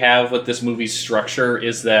we have with this movie's structure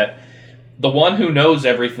is that the one who knows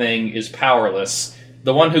everything is powerless.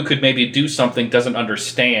 The one who could maybe do something doesn't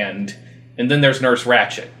understand, and then there's Nurse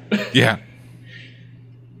Ratched. Yeah.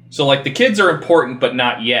 So, like, the kids are important, but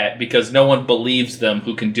not yet, because no one believes them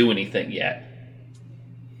who can do anything yet.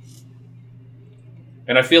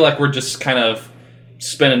 And I feel like we're just kind of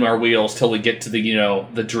spinning our wheels till we get to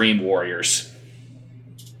the Dream Warriors.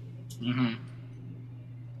 Mm-hmm.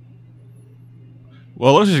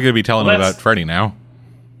 Well, Lucy's going to be telling him about Freddy now.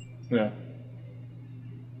 Yeah.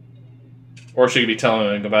 Or she could be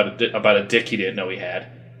telling him about a dick he didn't know he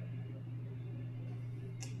had.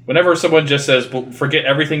 Whenever someone just says, forget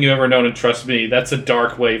everything you've ever known and trust me, that's a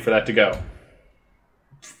dark way for that to go.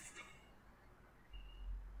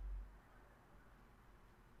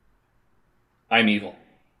 I'm evil.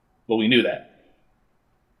 Well, we knew that.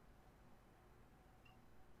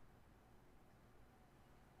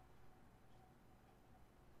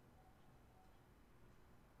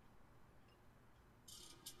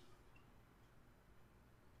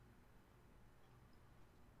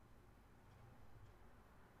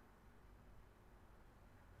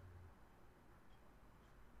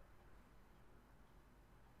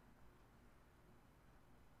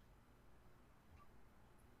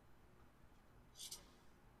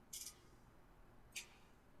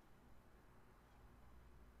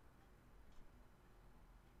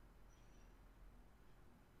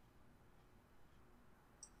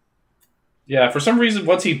 Yeah, for some reason,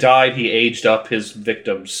 once he died, he aged up his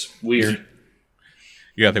victims. Weird.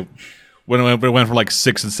 Yeah, when it went from like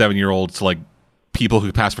 6 and 7 year olds to like people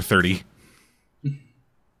who passed for 30. I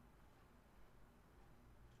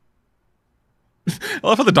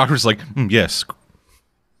love how the doctor's like, yes.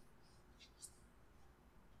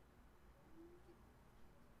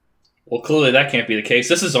 Well, clearly that can't be the case.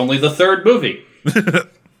 This is only the third movie.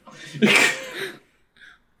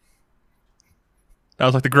 That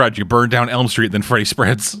was like The Grudge. You burn down Elm Street, then Freddy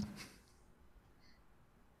spreads.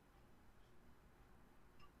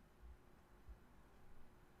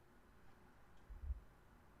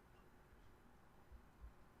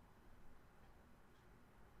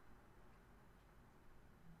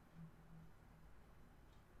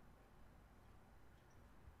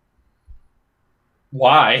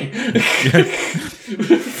 Why?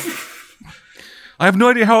 I have no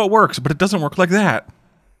idea how it works, but it doesn't work like that.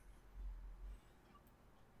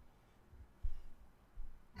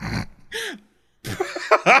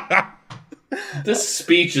 This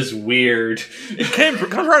speech is weird. It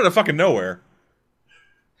comes right out of fucking nowhere.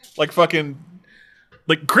 Like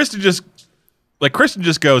Kristen just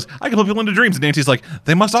goes, I can put people into dreams, and Nancy's like,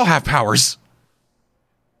 they must all have powers.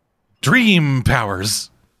 Dream powers.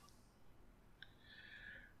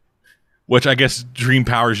 Which I guess dream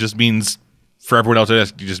powers just means, for everyone else,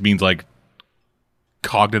 it just means like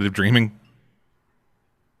cognitive dreaming.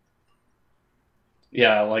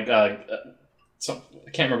 Yeah, like I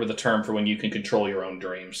can't remember the term for when you can control your own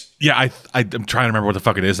dreams. Yeah, I'm trying to remember what the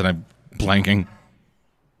fuck it is, and I'm blanking.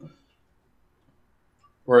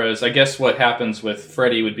 Whereas I guess what happens with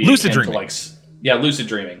Freddy would be lucid dreaming. Lucid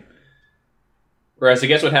dreaming. Whereas I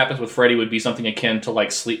guess what happens with Freddy would be something akin to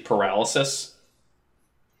like sleep paralysis.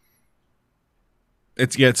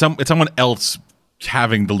 It's someone else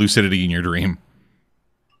having the lucidity in your dream.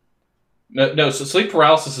 No, so sleep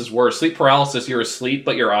paralysis is worse. Sleep paralysis, you're asleep,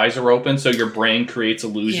 but your eyes are open, so your brain creates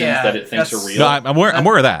illusions that it thinks are real. No, I'm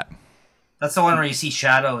aware of that. That's the one where you see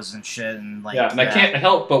shadows and shit. And like, I can't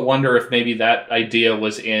help but wonder if maybe that idea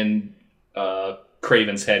was in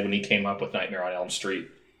Craven's head when he came up with Nightmare on Elm Street.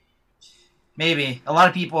 Maybe. A lot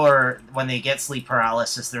of people are, when they get sleep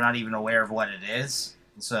paralysis, they're not even aware of what it is.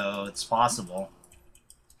 so it's possible.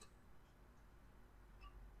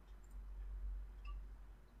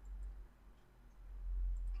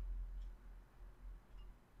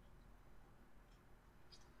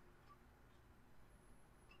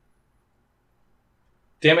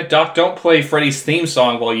 Damn it, Doc, don't play Freddy's theme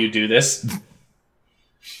song while you do this.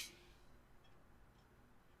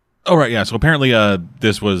 Oh, right, yeah. So apparently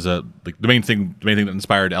this was like the main thing that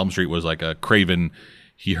inspired Elm Street was like a Craven.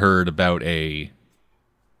 He heard about from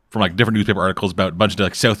like different newspaper articles about a bunch of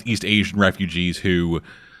like Southeast Asian refugees who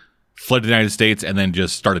fled the United States and then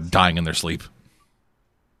just started dying in their sleep.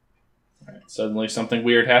 All right, suddenly something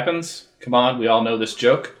weird happens. Come on, we all know this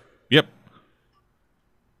joke. Yep.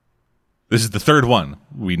 This is the third one.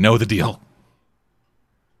 We know the deal.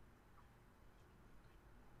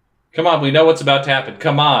 Come on, we know what's about to happen.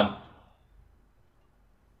 Come on.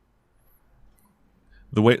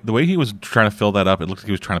 The way he was trying to fill that up, it looks like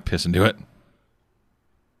he was trying to piss into it.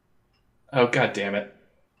 Oh, god damn it.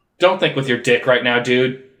 Don't think with your dick right now,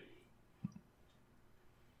 dude.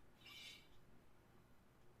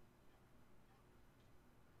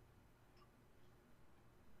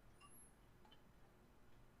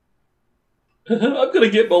 I'm gonna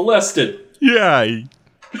get molested. Yeah.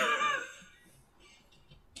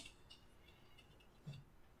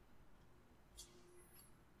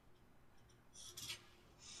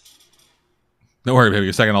 Don't worry, baby.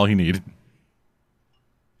 A second, all you need.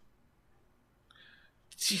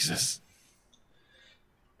 Jesus.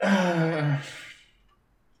 I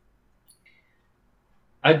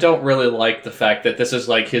don't really like the fact that this is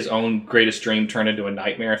like his own greatest dream turned into a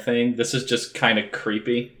nightmare thing. This is just kind of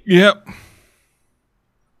creepy. Yep.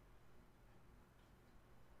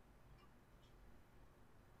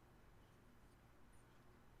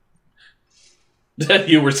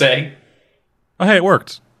 You were saying? Oh, hey, it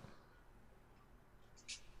worked.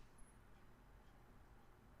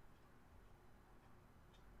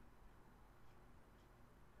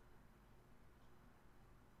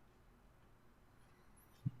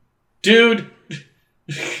 Dude!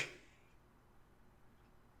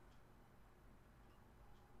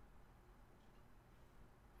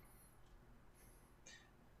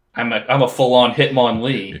 I'm a full-on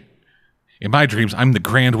Hitmonlee. In my dreams, I'm the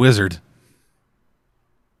Grand Wizard.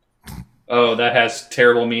 Oh, that has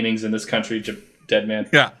terrible meanings in this country, Dead Man.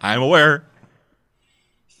 Yeah, I'm aware.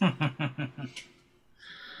 I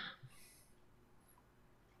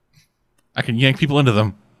can yank people into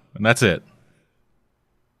them, and that's it.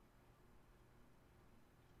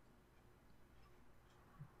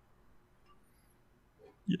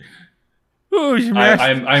 Oh,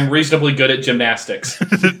 I'm reasonably good at gymnastics.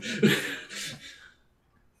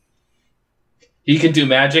 He can do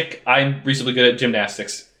magic. I'm reasonably good at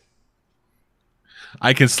gymnastics.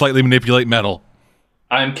 I can slightly manipulate metal.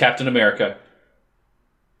 I'm Captain America.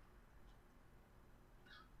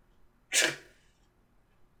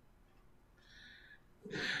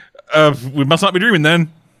 We must not be dreaming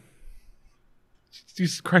then.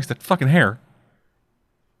 Jesus Christ, that fucking hair.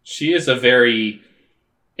 She is a very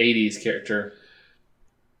 80s character.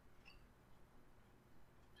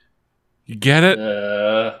 You get it?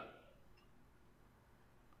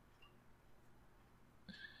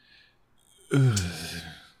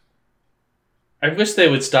 I wish they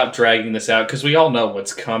would stop dragging this out, because we all know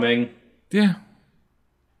what's coming. Yeah.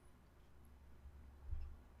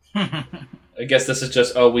 I guess this is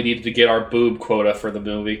just, we needed to get our boob quota for the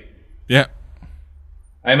movie. Yeah.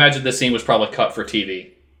 I imagine this scene was probably cut for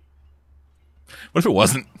TV. What if it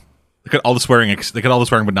wasn't? They got all the swearing,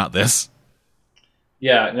 but not this.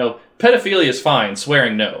 Yeah, no. Pedophilia is fine.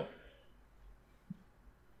 Swearing, no.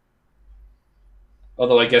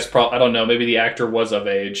 Although I guess, I don't know, maybe the actor was of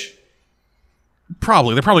age.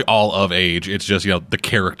 Probably. They're probably all of age. It's just, the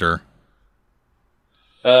character.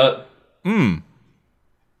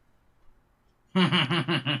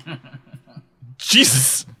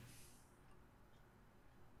 Jesus.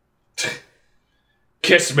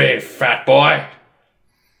 Kiss me, fat boy.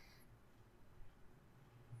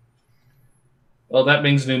 Well, that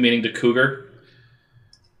means new meaning to cougar.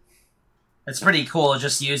 It's pretty cool,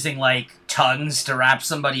 just using, tongues to wrap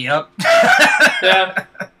somebody up. Yeah.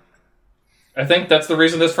 I think that's the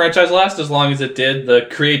reason this franchise lasted as long as it did, the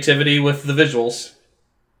creativity with the visuals.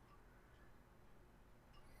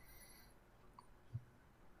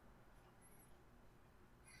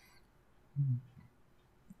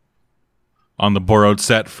 On the borrowed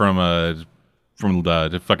set from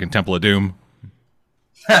the fucking Temple of Doom.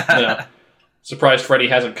 Yeah. Surprised Freddy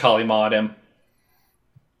hasn't Kali-Ma'd him.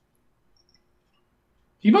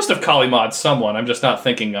 He must have Kali-Ma'd someone, I'm just not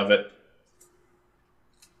thinking of it.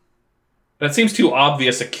 That seems too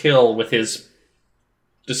obvious a kill with his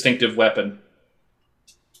distinctive weapon.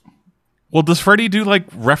 Well, does Freddy do, like,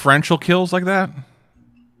 referential kills like that?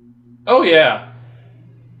 Oh, yeah.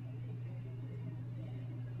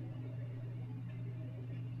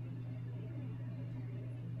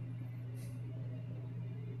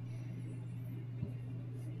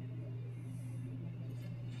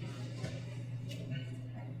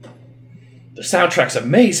 The soundtrack's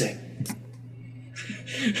amazing.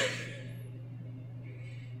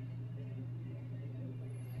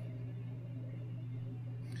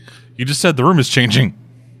 You just said the room is changing.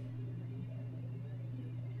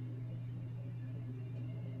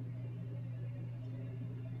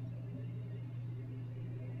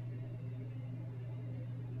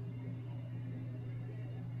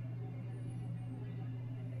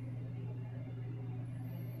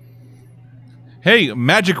 Hey,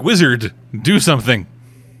 magic wizard, do something.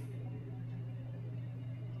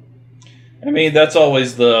 I mean, that's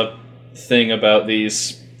always the thing about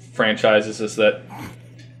these franchises is that,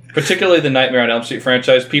 particularly the Nightmare on Elm Street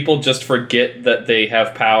franchise, people just forget that they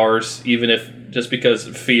have powers, even if just because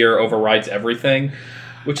fear overrides everything,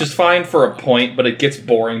 which is fine for a point, but it gets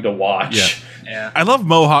boring to watch. Yeah. I love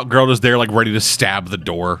Mohawk Girl just there, like, ready to stab the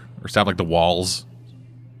door or stab, like, the walls.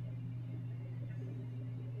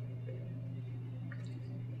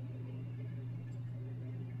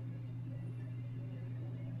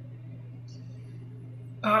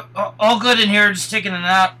 All good in here, just taking a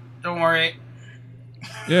nap. Don't worry.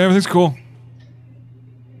 Yeah, everything's cool.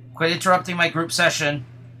 Quit interrupting my group session.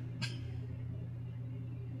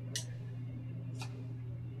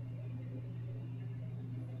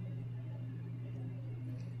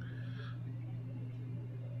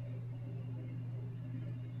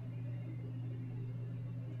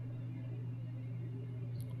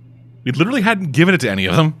 We literally hadn't given it to any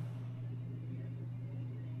of them.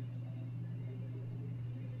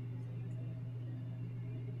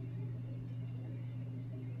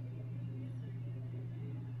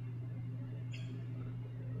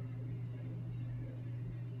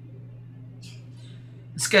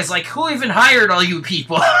 This guy's like, who even hired all you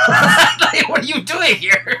people? What are you doing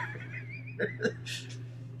here?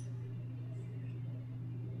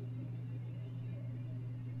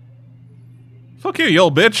 Fuck you,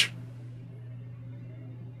 old bitch.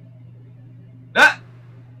 Ah!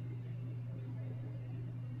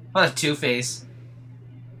 What a two-face.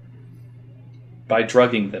 By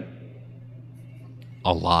drugging them.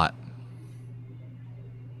 A lot.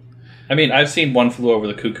 I mean, I've seen One Flew Over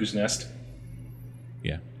the Cuckoo's Nest.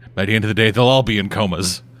 Yeah. By the end of the day, they'll all be in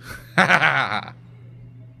comas. The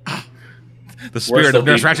spirit of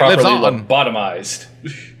Nurse Ratched lives on. Lobotomized.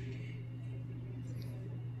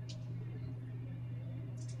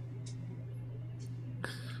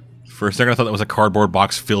 For a second, I thought that was a cardboard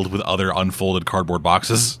box filled with other unfolded cardboard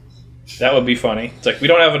boxes. That would be funny. It's like, we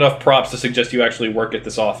don't have enough props to suggest you actually work at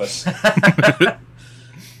this office. You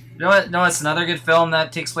know what? No, it's another good film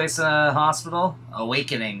that takes place in a hospital.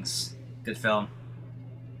 Awakenings. Good film.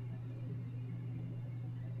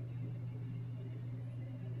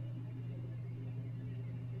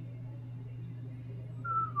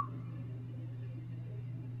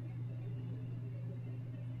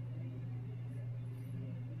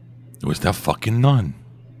 It was that fucking nun.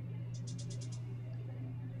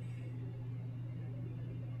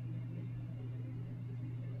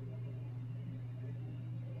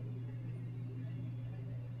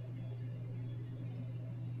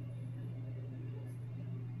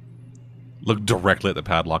 Looked directly at the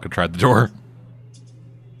padlock and tried the door.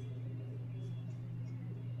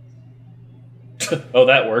 Oh,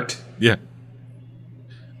 that worked. Yeah.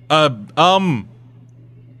 The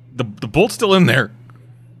bolt's still in there.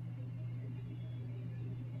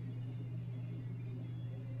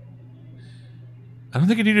 I don't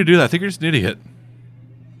think you need to do that. I think you're just an idiot.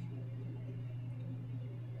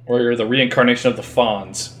 Or you're the reincarnation of the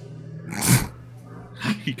Fonz.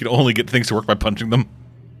 You can only get things to work by punching them.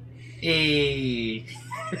 Hey.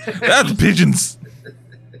 That's pigeons.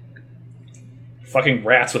 Fucking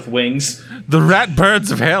rats with wings. The rat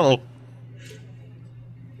birds of hell.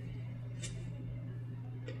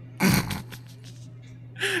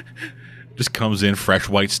 Just comes in, fresh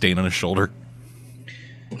white stain on his shoulder.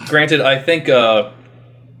 Granted, I think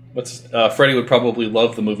Freddy would probably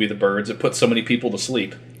love the movie The Birds. It puts so many people to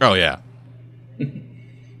sleep. Oh, yeah.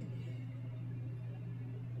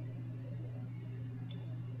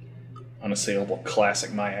 Unassailable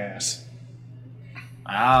classic, my ass.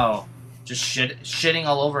 Wow. Just shitting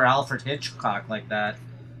all over Alfred Hitchcock like that.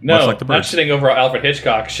 No, like not shitting over Alfred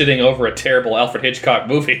Hitchcock, shitting over a terrible Alfred Hitchcock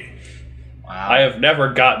movie. Wow. I have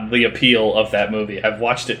never gotten the appeal of that movie. I've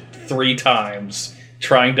watched it 3 times,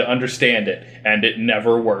 trying to understand it, and it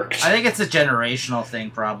never worked. I think it's a generational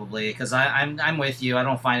thing, probably, because I'm with you. I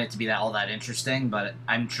don't find it to be all that interesting, but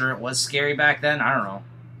I'm sure it was scary back then. I don't know.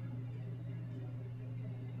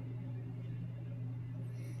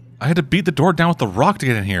 I had to beat the door down with the rock to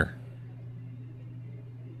get in here.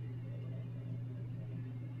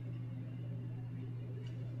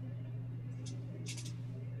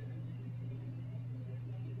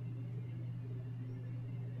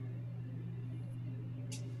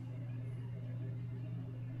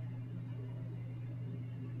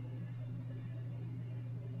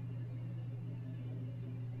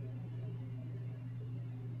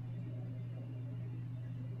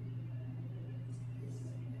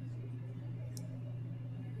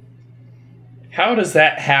 How does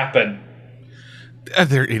that happen?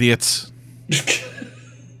 They're idiots.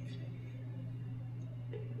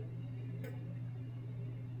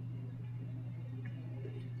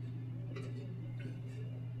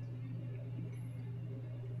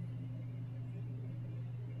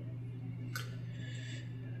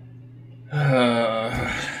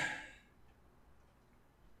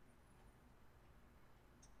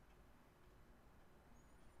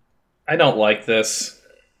 I don't like this.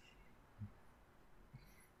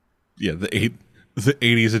 Yeah, the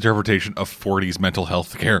 80s interpretation of 40s mental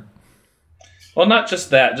health care. Well, not just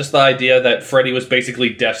that, just the idea that Freddy was basically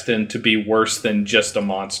destined to be worse than just a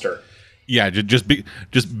monster. Yeah, just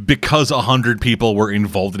because 100 people were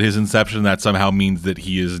involved in his inception, that somehow means that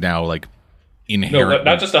he is now, like, inherently... No,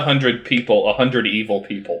 not just 100 people, 100 evil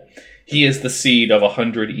people. He is the seed of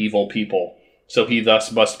 100 evil people, so he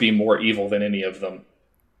thus must be more evil than any of them.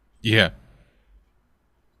 Yeah.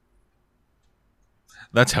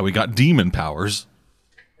 That's how he got demon powers.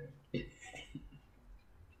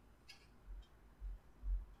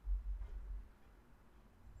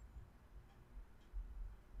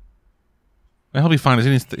 Well, he'll be fine. He's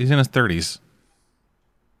in his 30s.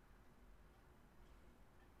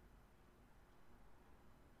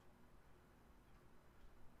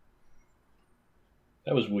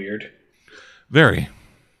 That was weird. Very.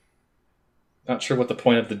 Not sure what the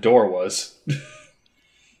point of the door was.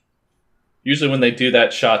 Usually when they do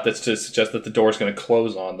that shot, that's to suggest that the door's going to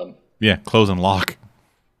close on them. Yeah, close and lock.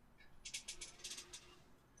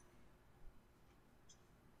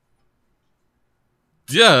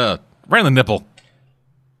 Yeah, right in the nipple.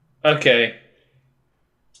 Okay.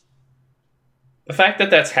 The fact that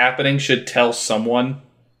that's happening should tell someone.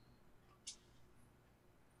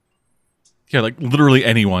 Yeah, like literally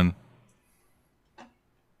anyone.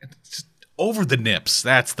 It's just over the nips.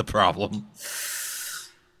 That's the problem.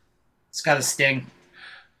 It's got a sting.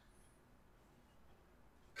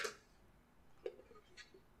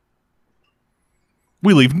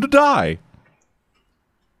 We leave him to die.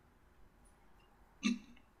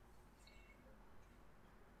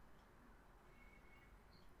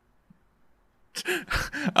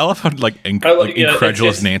 I love how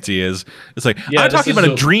incredulous Nancy is. It's like, I'm talking about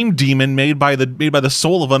a dream demon made by the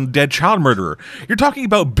soul of an undead child murderer. You're talking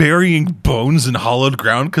about burying bones in hollowed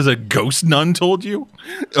ground because a ghost nun told you?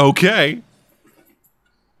 Okay.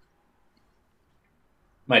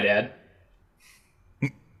 My dad.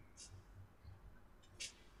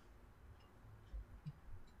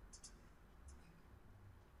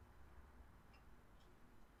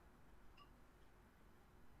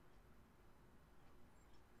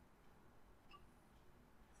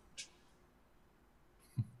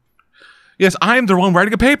 Yes, I'm the one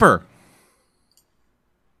writing a paper.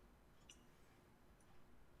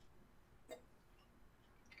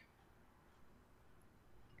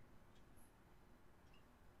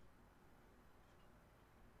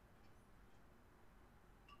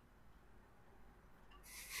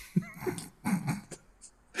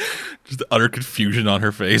 Just the utter confusion on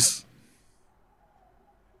her face.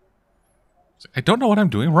 I don't know what I'm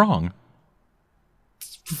doing wrong.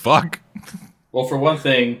 Fuck. Well, for one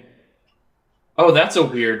thing... Oh, that's a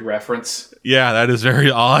weird reference. Yeah, that is very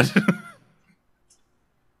odd.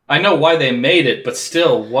 I know why they made it, but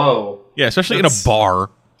still, whoa. Yeah, especially in a bar.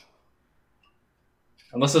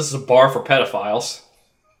 Unless this is a bar for pedophiles.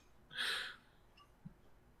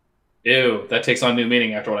 Ew, that takes on new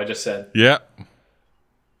meaning after what I just said. Yeah.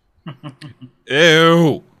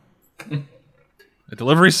 Ew. The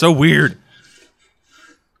delivery's so weird.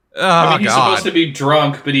 Oh, I mean, he's God. supposed to be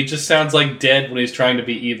drunk, but he just sounds like dead when he's trying to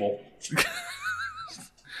be evil.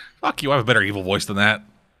 Fuck you, I have a better evil voice than that.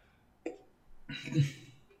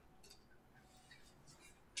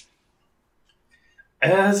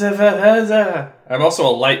 I'm also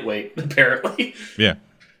a lightweight, apparently. Yeah.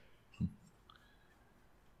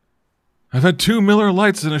 I've had 2 Miller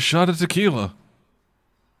Lights and a shot of tequila.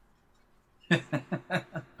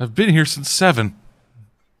 I've been here since 7.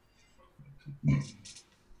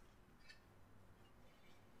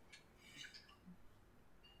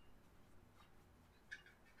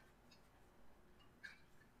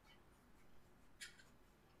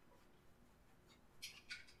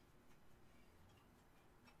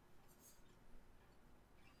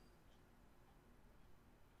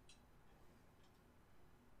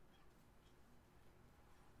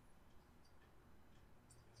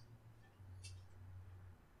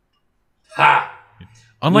 Ha!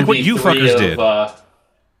 Unlike what you fuckers did. Wow,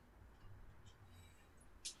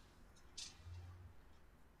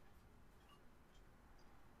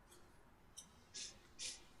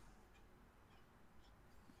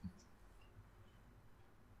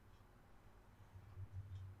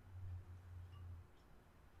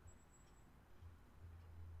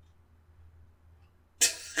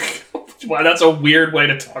 that's a weird way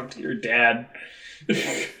to talk to your dad.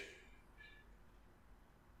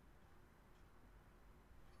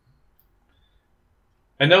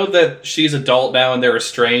 I know that she's adult now and they're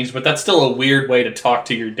estranged, but that's still a weird way to talk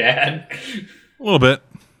to your dad. A little bit.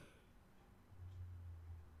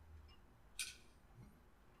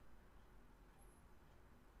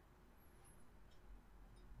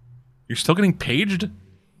 You're still getting paged?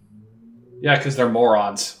 Yeah, because they're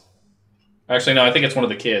morons. Actually, no, I think it's one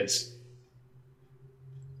of the kids.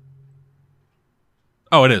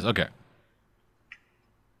 Oh, it is. Okay.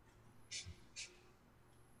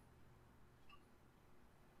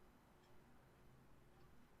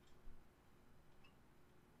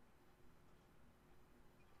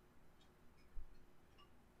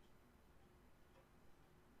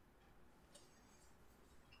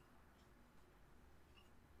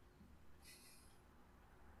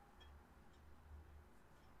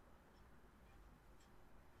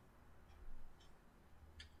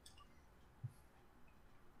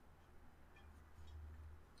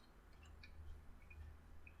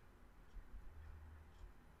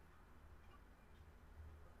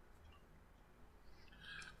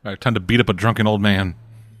 All right, time to beat up a drunken old man.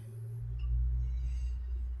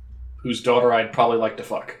 Whose daughter I'd probably like to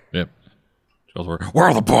fuck. Yep. Where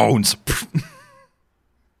are the bones?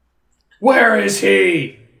 Where is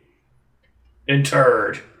he?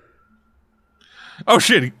 Interred. Oh,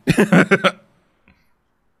 shit.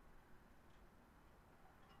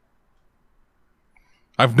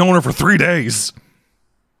 I've known her for 3 days.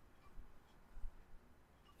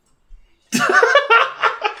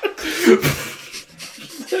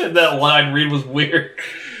 That line read was weird.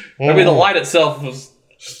 I mean, the line itself was...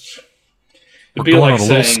 We're going like on a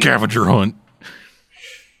little scavenger hunt.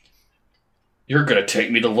 You're going to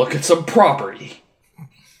take me to look at some property.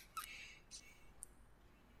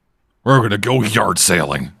 We're going to go yard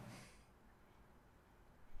sailing.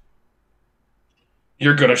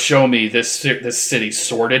 You're going to show me this city's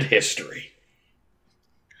sordid history.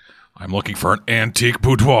 I'm looking for an antique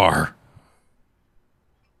boudoir.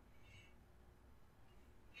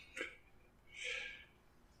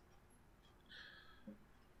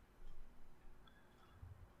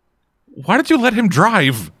 Why did you let him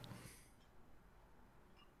drive?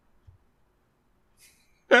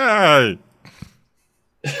 Hey!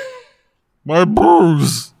 My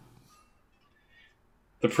booze!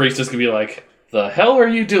 The priest is going to be like, the hell are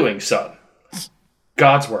you doing, son?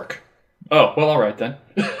 God's work. Oh, well, all right then.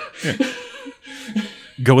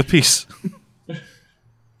 Go with peace.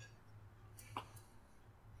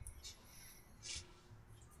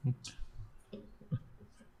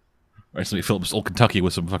 Alright, so we fill up this old Kentucky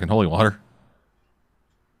with some fucking holy water.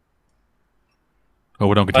 Oh,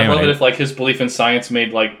 we don't contaminate. I love it if, like, his belief in science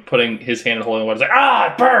made, like, putting his hand in holy water. It's like,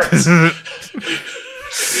 ah, it burns!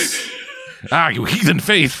 Ah, you heathen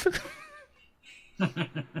faith!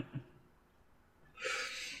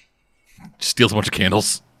 Steals a bunch of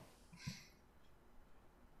candles.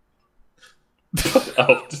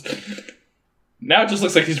 Oh. Now it just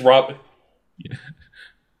looks like he's robbing. Yeah.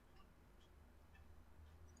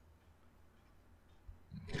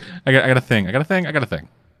 I got a thing.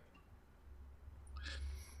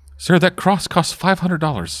 Sir, that cross costs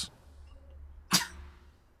 $500.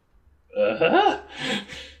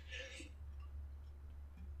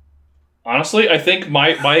 Honestly, I think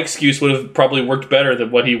my excuse would have probably worked better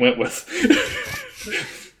than what he went with.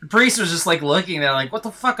 The priest was just like looking there, like, what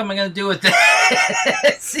the fuck am I gonna do with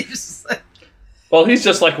this? Well, he's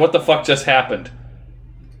just like, what the fuck just happened?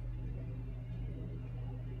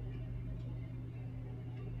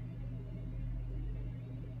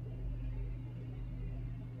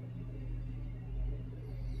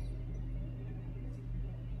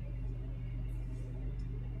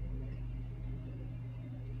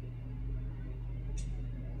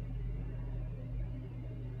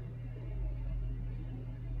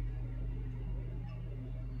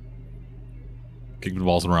 Kick the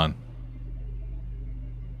balls and run.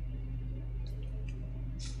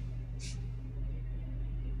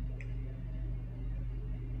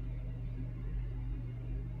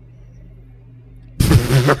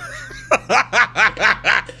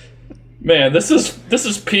 Man, this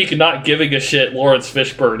is peak not giving a shit Lawrence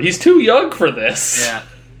Fishburne. He's too young for this. Yeah.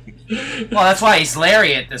 Well, that's why he's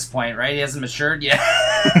Larry at this point, right? He hasn't matured yet.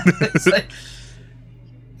 It's like,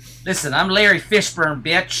 listen, I'm Larry Fishburne,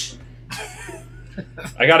 bitch.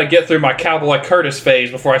 I gotta get through my Cowboy Curtis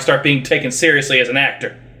phase before I start being taken seriously as an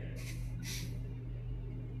actor.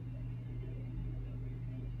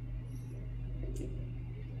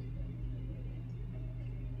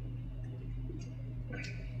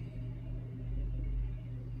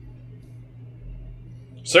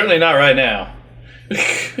 Certainly not right now.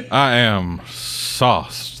 I am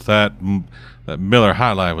sauced. That Miller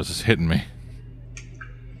High Life was just hitting me.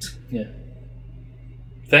 Yeah.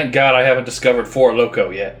 Thank God I haven't discovered Four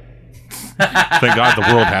Loko yet. Thank God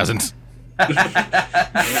the world hasn't.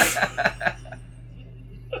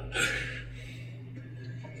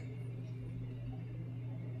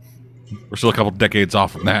 We're still a couple decades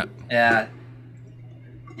off from that. Yeah.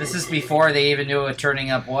 This is before they even knew what turning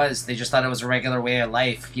up was. They just thought it was a regular way of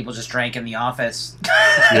life. People just drank in the office.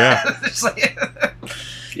 Yeah.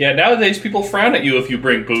 Yeah, nowadays people frown at you if you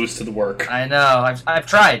bring booze to the work. I know. I've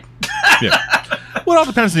tried. Yeah. Well, it all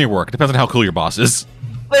depends on your work. It depends on how cool your boss is.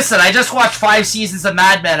 Listen, I just watched 5 seasons of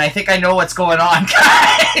Mad Men. I think I know what's going on,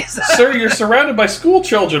 guys. Sir, you're surrounded by school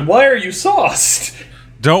children. Why are you sauced?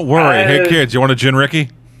 Don't worry. Hey, kids, you want a gin Ricky?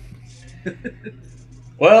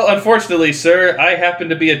 Well, unfortunately, sir, I happen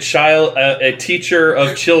to be a teacher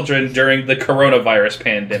of children during the coronavirus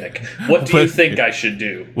pandemic. What do you think I should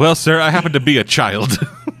do? Well, sir, I happen to be a child.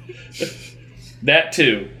 That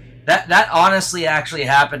too. That honestly actually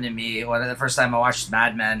happened to me when the first time I watched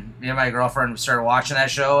Mad Men. Me and my girlfriend started watching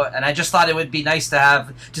that show, and I just thought it would be nice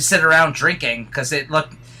to sit around drinking because it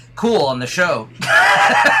looked cool on the show.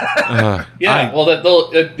 Well, you know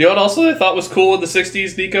what also I thought was cool in the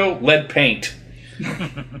 60s, Nico? Lead paint.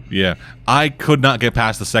 Yeah, I could not get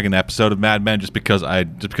past the second episode of Mad Men just because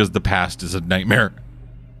the past is a nightmare.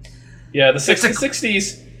 Yeah, the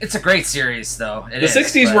 60s. It's a great series, though. The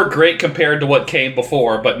 60s were great compared to what came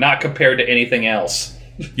before, but not compared to anything else.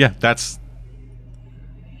 Yeah, that's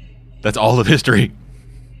all of history.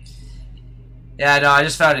 Yeah, no, I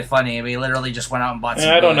just found it funny. We literally just went out and bought some.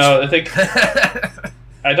 I don't know.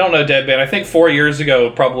 I don't know, Deadman. I think 4 years ago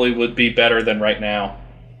probably would be better than right now.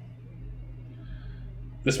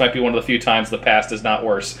 This might be one of the few times the past is not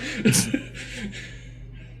worse.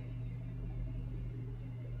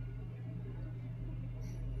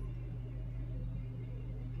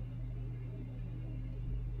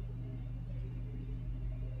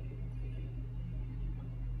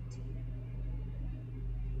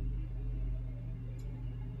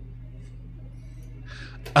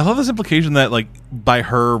 I love this implication that, like, by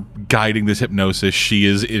her guiding this hypnosis, she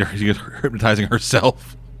is hypnotizing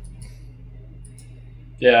herself.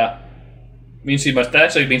 Yeah. That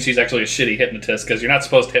actually means she's actually a shitty hypnotist, because you're not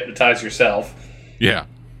supposed to hypnotize yourself. Yeah.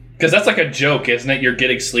 Because that's like a joke, isn't it? You're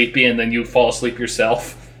getting sleepy and then you fall asleep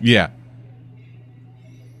yourself. Yeah.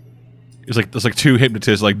 It's like two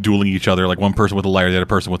hypnotists like dueling each other, like one person with a lyre, the other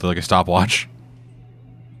person with like a stopwatch.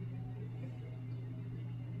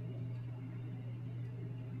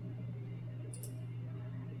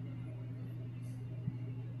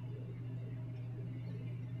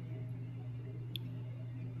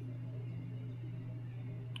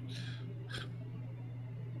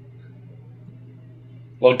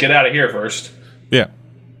 Well, get out of here first. Yeah.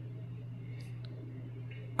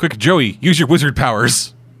 Quick, Joey, use your wizard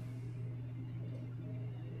powers.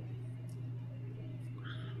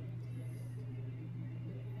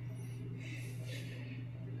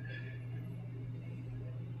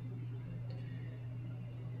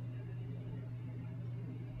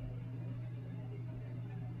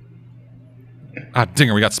 Ah,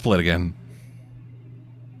 dinger, we got split again.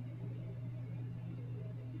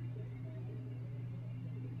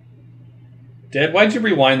 Dad, why'd you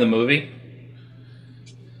rewind the movie?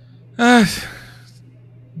 My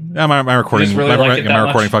recording. Really my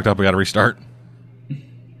recording fucked up. We got to restart.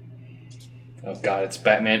 Oh god, it's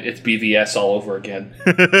Batman. It's BVS all over again.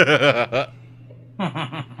 Do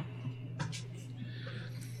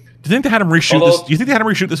you think they had him reshoot this? Do you think they had him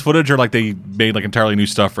reshoot this footage, or like they made like entirely new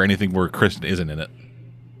stuff for anything where Kristen isn't in it?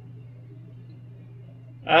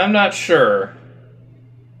 I'm not sure.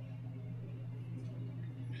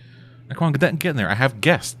 Come on, get in there. I have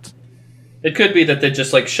guests. It could be that they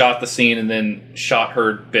just like shot the scene and then shot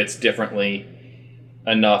her bits differently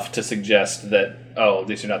enough to suggest that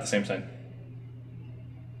these are not the same thing.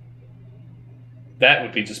 That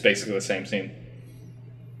would be just basically the same scene.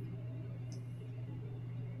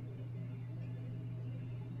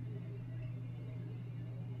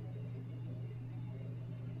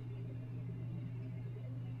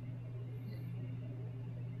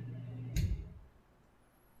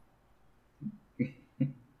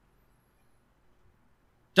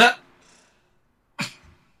 Duh.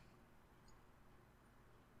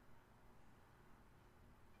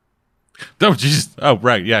 Oh, she's. Oh,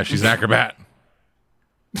 right. Yeah, she's an acrobat.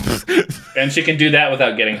 And she can do that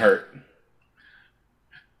without getting hurt.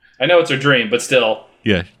 I know it's her dream, but still.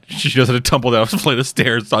 Yeah, she knows how to tumble down a flight of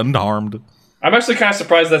stairs unharmed. I'm actually kind of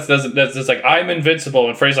surprised that's just like, I'm invincible,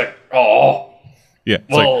 and Freddy's like, oh. Yeah.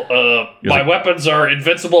 Well, my weapons are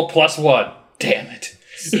invincible +1. Damn it.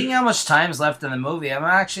 Seeing how much time's left in the movie, I'm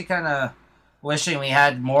actually kind of wishing we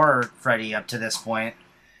had more Freddy up to this point.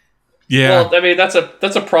 Yeah. Well, I mean, that's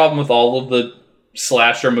a problem with all of the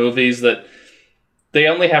slasher movies, that they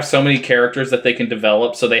only have so many characters that they can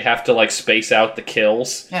develop, so they have to, like, space out the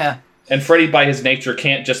kills. Yeah. And Freddy, by his nature,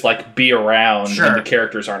 can't just, like, be around when the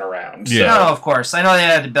characters aren't around. Yeah. No, of course. I know they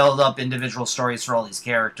had to build up individual stories for all these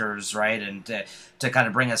characters, right? And to kind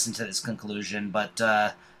of bring us into this conclusion. But,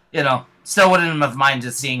 still wouldn't have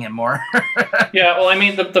minded seeing him more. Yeah, well, I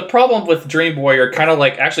mean, the problem with Dream Warrior, kind of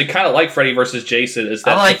like Freddy vs. Jason, is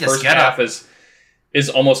that the first half is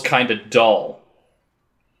almost kind of dull.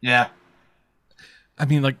 Yeah. I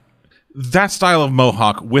mean, like, that style of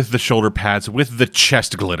mohawk with the shoulder pads, with the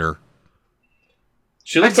chest glitter.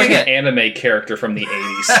 She looks like an anime character from the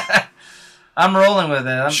 80s. I'm rolling with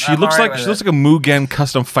it. She looks like a Mugen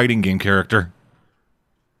custom fighting game character.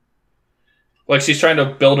 Like she's trying to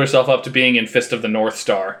build herself up to being in Fist of the North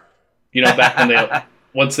Star. You know, back when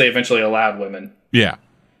once they eventually allowed women. Yeah.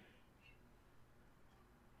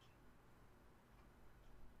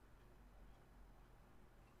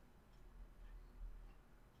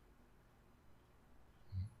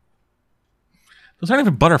 Those aren't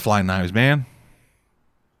even butterfly knives, man.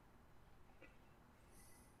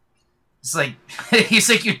 It's like, he's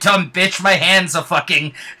like, you dumb bitch, my hand's a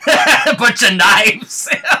fucking bunch of knives.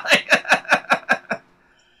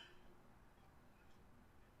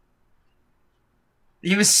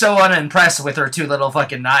 He was so unimpressed with her two little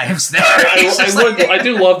fucking knives there. I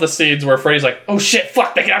do love the scenes where Freddy's like, oh shit,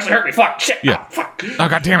 fuck, they can actually hurt me, fuck, shit, yeah. Oh, fuck. Oh,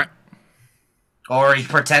 god damn it. Or he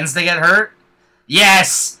pretends to get hurt.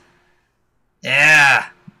 Yes! Yeah.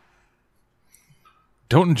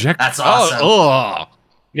 Don't inject. That's awesome. Oh.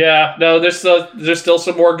 Yeah, no, there's still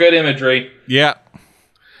some more good imagery. Yeah.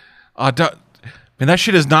 Man, that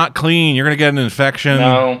shit is not clean. You're gonna get an infection.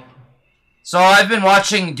 No. So I've been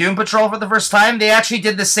watching Doom Patrol for the first time. They actually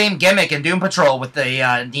did the same gimmick in Doom Patrol with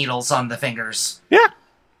the needles on the fingers. Yeah.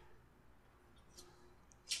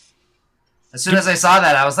 As soon as I saw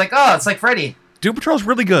that, I was like, oh, it's like Freddy. Doom Patrol's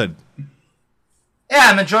really good. Yeah,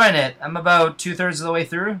 I'm enjoying it. I'm about 2/3 of the way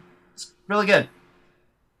through. It's really good.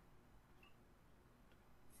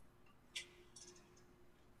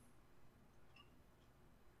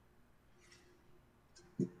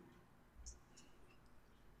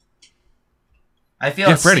 I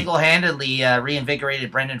feel it single-handedly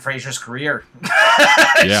reinvigorated Brendan Fraser's career.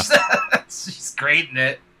 Yeah. She's great in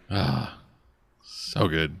it. So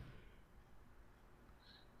good.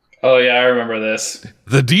 Oh, yeah, I remember this.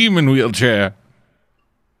 The demon wheelchair.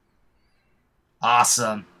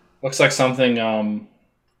 Awesome. Looks like something,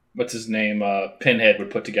 what's his name, Pinhead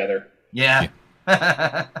would put together. Yeah.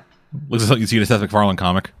 Looks like you see a Seth MacFarlane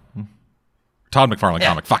comic. Todd McFarlane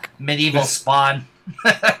comic. Fuck. Medieval Spawn.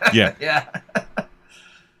 Yeah. Yeah.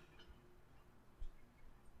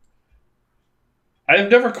 I've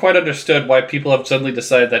never quite understood why people have suddenly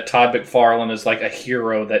decided that Todd McFarlane is like a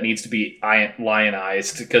hero that needs to be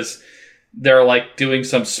lionized, because they're like doing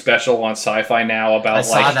some special on Sci-Fi now about I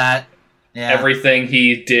saw that. Yeah. Everything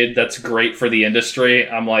he did that's great for the industry.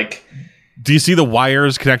 I'm like, do you see the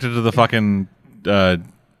wires connected to the fucking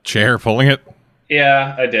chair pulling it?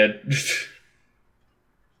 Yeah, I did.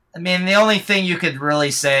 I mean, the only thing you could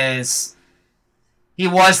really say is he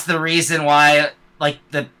was the reason why, like,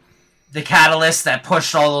 the catalyst that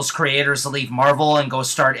pushed all those creators to leave Marvel and go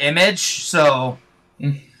start Image. So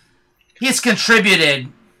he's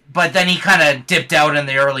contributed, but then he kind of dipped out in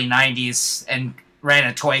the early 90s and ran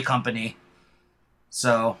a toy company.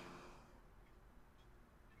 So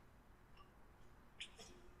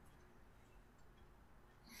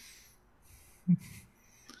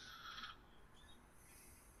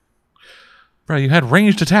bro, you had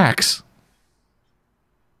ranged attacks.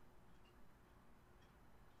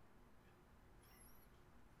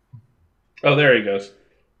 Oh, there he goes.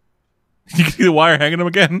 You can see the wire hanging him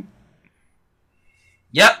again.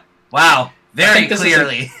 Yep. Wow. Very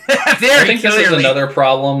clearly. I think this is another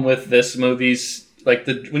problem with this movie's. Like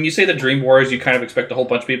when you say the Dream Warriors, you kind of expect a whole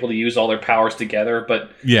bunch of people to use all their powers together,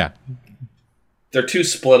 but yeah, they're too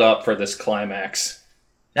split up for this climax.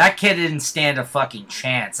 That kid didn't stand a fucking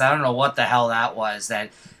chance. I don't know what the hell that was.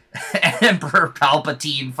 That Emperor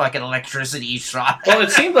Palpatine fucking electricity shot. Well,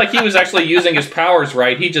 it seemed like he was actually using his powers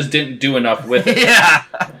right. He just didn't do enough with it. Yeah.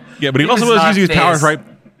 Yeah, but he also was using his powers right.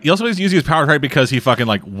 He also was using his powers right because he fucking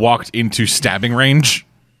like walked into stabbing range.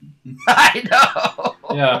 I know.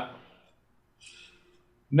 Yeah.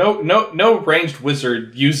 No ranged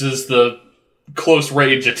wizard uses the close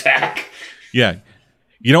range attack. Yeah.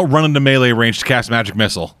 You don't run into melee range to cast magic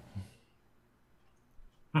missile.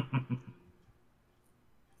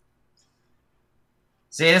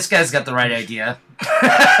 See, this guy's got the right idea.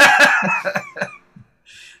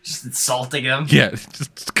 Just insulting him. Yeah,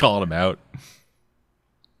 just calling him out.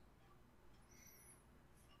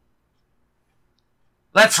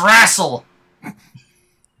 Let's wrestle.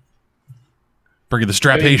 Bring the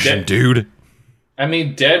strapation, dude. I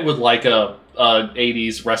mean, Dead would like a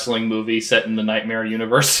 80s wrestling movie set in the Nightmare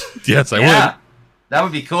universe. Yes, I would. That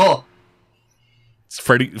would be cool. It's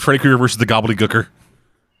Freddy Krueger versus the Gobbledygooker.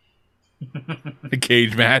 A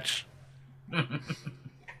cage match. I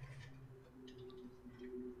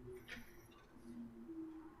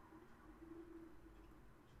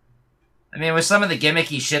mean, with some of the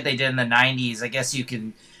gimmicky shit they did in the 90s, I guess you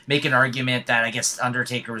can make an argument that I guess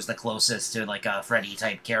Undertaker was the closest to like a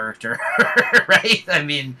Freddy-type character, right? I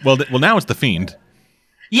mean... Well, now it's The Fiend.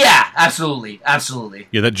 Yeah, absolutely. Absolutely.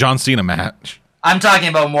 Yeah, that John Cena match. I'm talking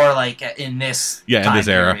about more like in this in this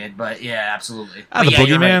era. Period, but yeah, absolutely. The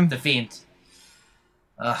Boogeyman? Right, the Fiend.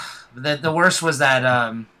 The worst was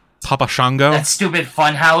that... Papa Shango? That stupid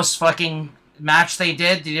Funhouse fucking match they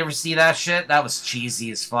did. Did you ever see that shit? That was cheesy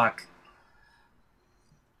as fuck.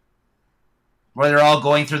 Where they're all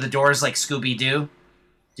going through the doors like Scooby-Doo.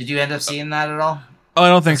 Did you end up seeing that at all? Oh, I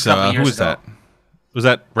don't think so. Who was that? Was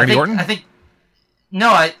that Randy Orton? I think... No,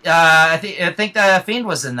 I think the Fiend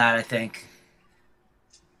was in that, I think.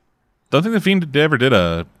 Don't think the Fiend ever did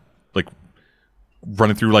a... like,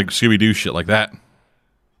 running through like Scooby-Doo shit like that.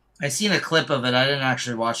 I seen a clip of it. I didn't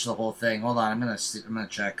actually watch the whole thing. Hold on, I'm gonna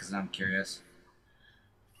check because I'm curious.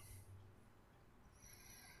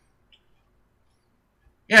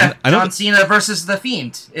 Yeah, John Cena versus The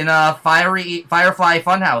Fiend in a Firefly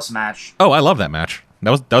Funhouse match. Oh, I love that match.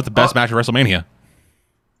 That was the best match of WrestleMania.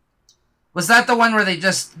 Was that the one where they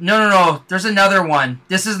just... No. There's another one.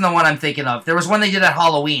 This isn't the one I'm thinking of. There was one they did at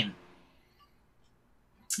Halloween.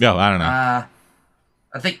 No, I don't know.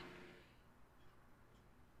 I think...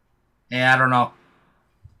 Yeah, I don't know.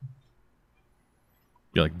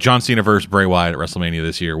 Yeah, like John Cena versus Bray Wyatt at WrestleMania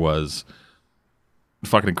this year was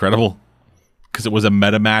fucking incredible. Because it was a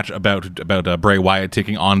meta match about Bray Wyatt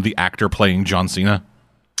taking on the actor playing John Cena.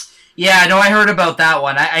 Yeah, no, I heard about that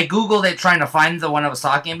one. I googled it trying to find the one I was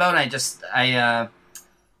talking about. And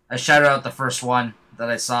I shouted out the first one that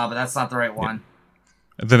I saw, but that's not the right one.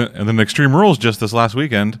 Yeah. And then Extreme Rules just this last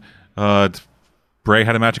weekend, Bray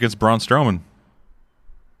had a match against Braun Strowman.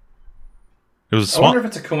 It was. I wonder if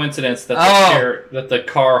it's a coincidence that the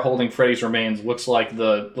car holding Freddy's remains looks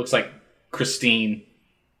like Christine.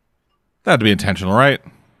 That'd be intentional, right?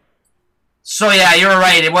 So yeah, you were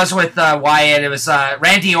right. It was with Wyatt. It was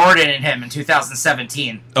Randy Orton and him in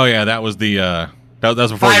 2017. Oh yeah, that was the that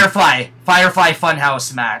was before Firefly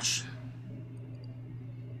Funhouse match.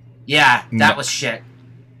 Yeah, that was shit.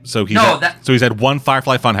 So he's had one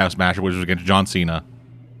Firefly Funhouse match, which was against John Cena.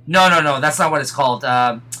 No, that's not what it's called.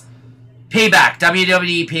 Payback,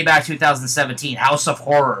 WWE Payback 2017, House of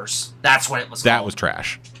Horrors. That's what it was called. That was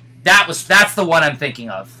trash. That's the one I'm thinking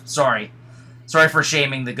of. Sorry for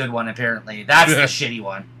shaming the good one, apparently. That's the shitty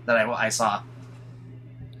one that I saw.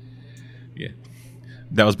 Yeah.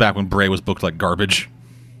 That was back when Bray was booked like garbage.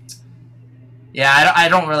 Yeah, I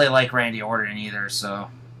don't really like Randy Orton either, so...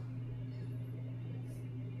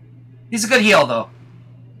 He's a good heel, though.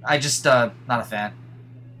 I just, not a fan.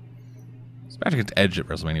 His match against Edge at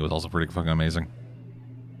WrestleMania was also pretty fucking amazing.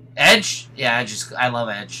 Edge? Yeah, I love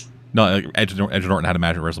Edge. No, Edge and Orton had a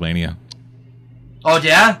match at WrestleMania. Oh,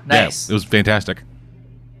 yeah? Nice. Yeah, it was fantastic.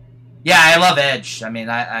 Yeah, I love Edge. I mean,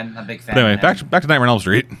 I'm a big fan. But anyway, back to Nightmare on Elm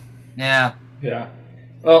Street. Yeah. Yeah.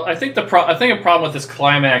 Well, I think a problem with this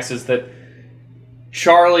climax is that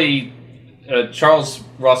Charles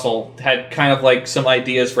Russell had kind of like some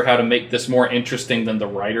ideas for how to make this more interesting than the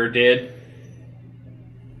writer did.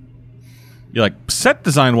 You're like, set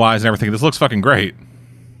design wise and everything, this looks fucking great.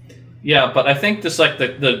 Yeah, but I think just like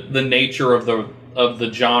the nature of the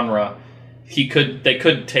genre, they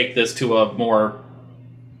could take this to a more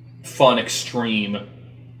fun extreme.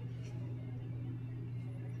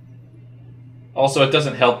 Also, it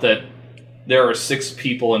doesn't help that there are 6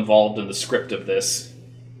 people involved in the script of this,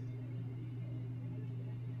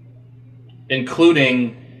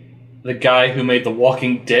 including the guy who made the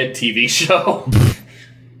Walking Dead TV show.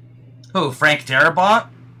 Who, Frank Darabont?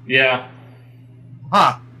 Yeah.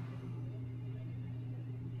 Huh.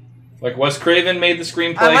 Like, Wes Craven made the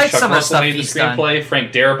screenplay, like Chuck some of the Russell stuff made the he's done. screenplay,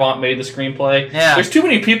 Frank Darabont made the screenplay. Yeah. There's too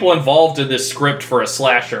many people involved in this script for a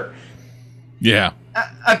slasher. Yeah.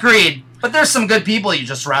 Agreed. But there's some good people you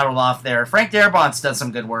just rattled off there. Frank Darabont's done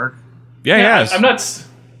some good work. Yeah, yes. I'm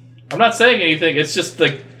not saying anything. It's just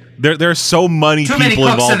like there's so many Too people many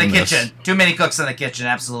cooks involved in the in kitchen. this. Too many cooks in the kitchen,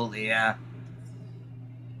 absolutely, yeah.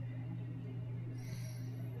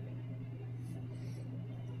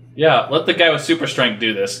 Yeah, let the guy with super strength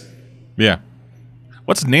do this. Yeah.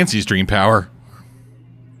 What's Nancy's dream power?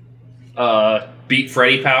 Beat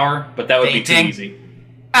Freddy power, but that would be too Fainting. easy.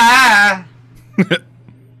 Ah!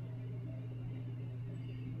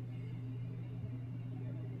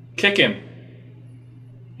 Kick him.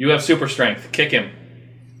 You have super strength. Kick him.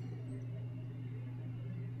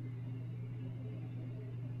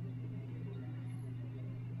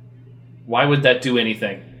 Why would that do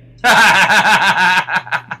anything?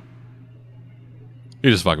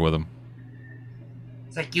 You're just fucking with him.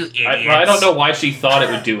 It's like, you idiots. I don't know why she thought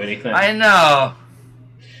it would do anything. I know.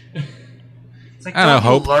 It's like, I don't know, don't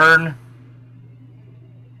Hope. you learn?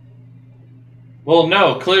 Well,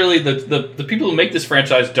 no. Clearly, the people who make this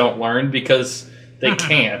franchise don't learn because they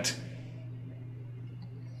can't.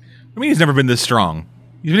 I mean, he's never been this strong.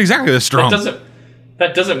 He's been exactly this strong.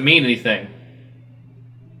 That doesn't mean anything.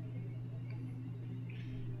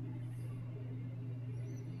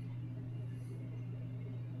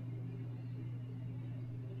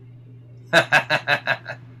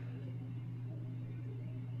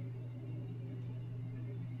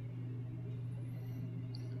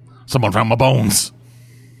 Someone found my bones.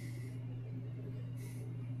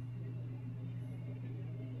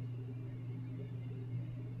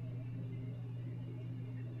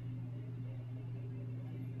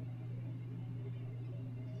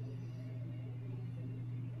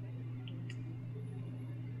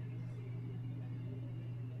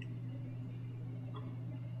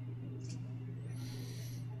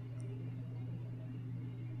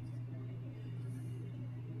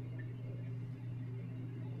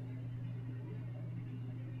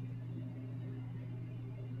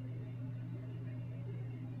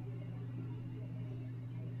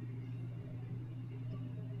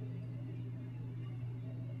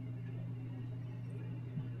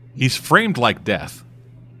 He's framed like death.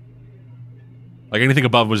 Like anything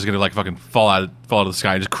above was just gonna like fucking fall out of the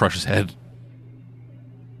sky and just crush his head.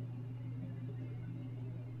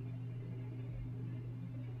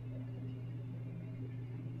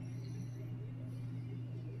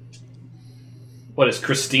 What, is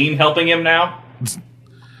Christine helping him now?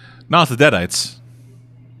 No, it's the Deadites.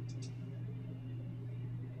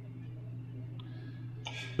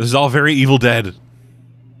 This is all very Evil Dead.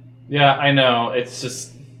 Yeah, I know. It's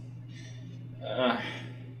just...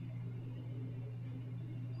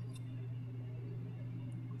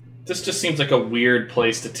 This just seems like a weird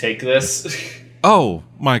place to take this. Oh,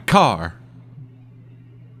 my car.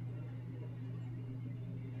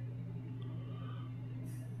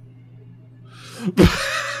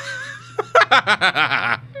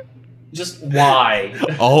 Just why?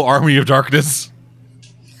 All Army of Darkness.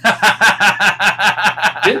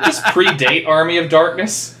 Didn't this predate Army of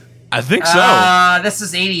Darkness? I think so. This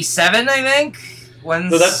is 87, I think.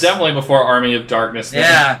 So that's definitely before Army of Darkness. Then.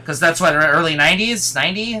 Yeah, because that's what, early 90s?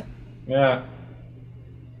 90? Yeah.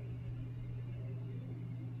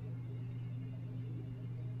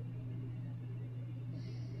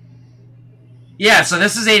 Yeah, so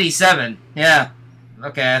this is 87. Yeah.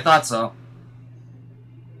 Okay, I thought so.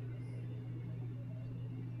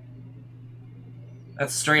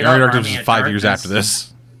 That's straight Army up of Darkness Army is of 5 years Darkness. after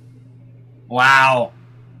this. Wow.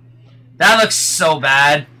 That looks so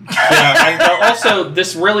bad. Yeah, and also,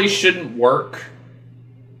 this really shouldn't work.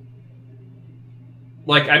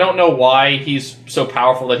 Like, I don't know why he's so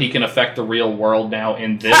powerful that he can affect the real world now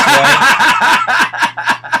in this way.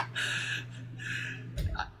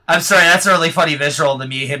 I'm sorry, that's a really funny visual to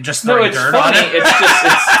me, him just No, throwing it's dirt funny. on it. It's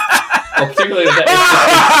just, well, particularly that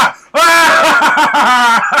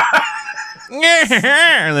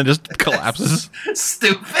And then just collapses.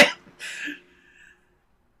 Stupid.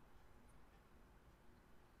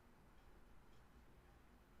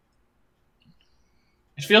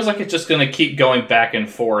 it feels like it's just going to keep going back and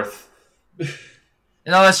forth. You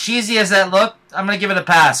know, as cheesy as that looked, gonna give it a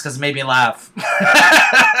pass because it made me laugh.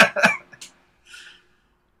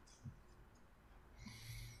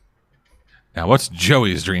 Now, what's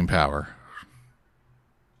Joey's dream power?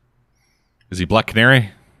 Is he Black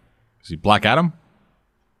Canary? Is he Black Adam?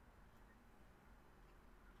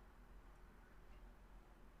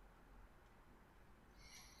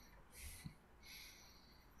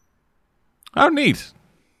 Oh, neat.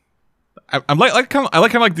 I like kind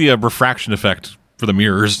of the refraction effect for the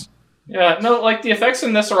mirrors. Yeah, no, like the effects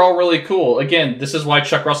in this are all really cool. Again, this is why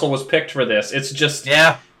Chuck Russell was picked for this. It's just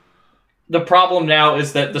the problem now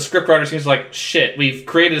is that the scriptwriter seems like, shit, we've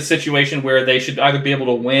created a situation where they should either be able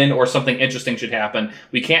to win or something interesting should happen.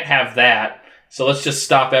 We can't have that, so let's just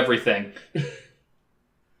stop everything.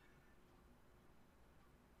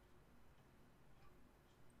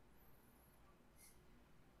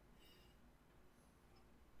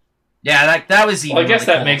 Yeah, that was even. Well, I guess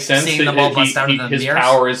really that cool. makes sense. Seeing the ball bust out of the his mirrors.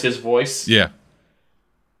 power is his voice. Yeah.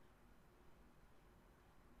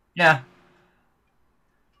 Yeah.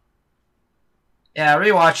 Yeah,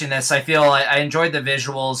 rewatching this, I feel I enjoyed the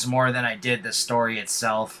visuals more than I did the story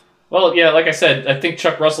itself. Well, yeah, like I said, I think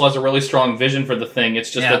Chuck Russell has a really strong vision for the thing.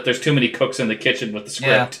 It's just that there's too many cooks in the kitchen with the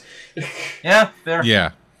script. Yeah, fair.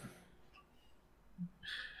 Yeah.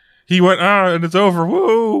 He went, and it's over.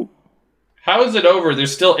 Woo! How is it over?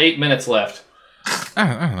 There's still 8 minutes left.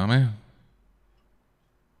 I don't know, man.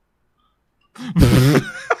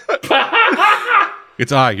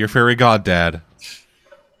 It's your fairy god, Dad.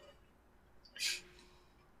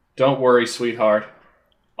 Don't worry, sweetheart.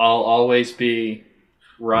 I'll always be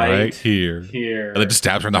right here. Here. And then just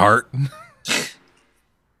stabs her in the heart.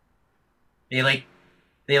 They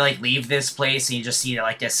leave this place and you just see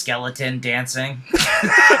like a skeleton dancing.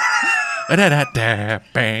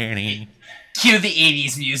 Cue the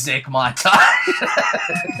 80s music montage.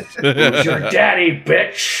 Who's your daddy,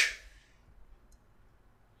 bitch?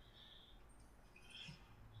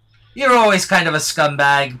 You're always kind of a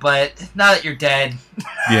scumbag, but now that you're dead.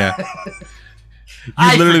 Yeah.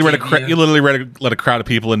 You literally let a crowd of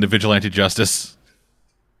people into vigilante justice.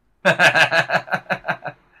 Gotcha,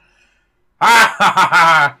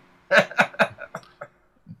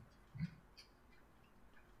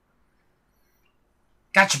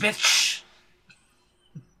 bitch.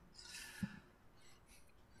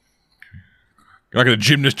 You're not going to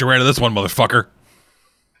gymnast your way to this one, motherfucker.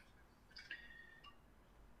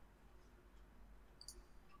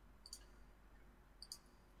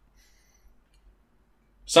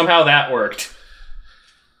 Somehow that worked.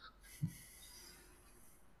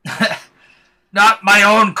 Not my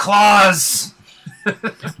own claws.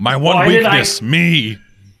 My one weakness, me.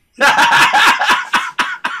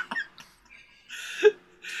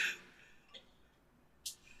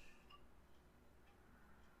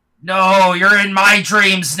 No, you're in my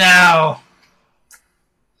dreams now.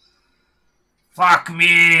 Fuck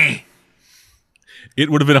me. It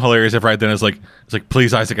would have been hilarious if right then it's like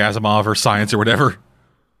please Isaac Asimov or science or whatever.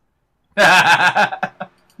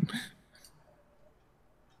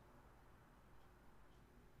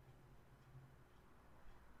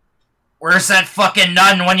 Where's that fucking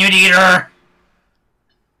nun when you need her?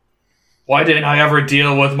 Why didn't I ever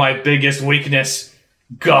deal with my biggest weakness?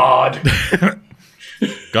 God.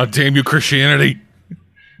 God damn you, Christianity.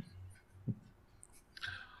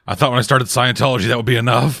 I thought when I started Scientology that would be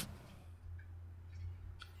enough.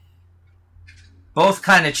 Both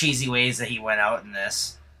kind of cheesy ways that he went out in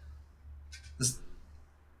this.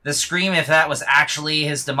 The scream, if that was actually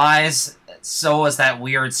his demise, so was that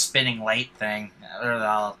weird spinning light thing.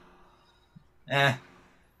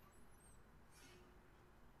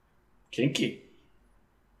 Kinky.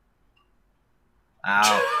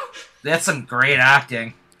 Wow. That's some great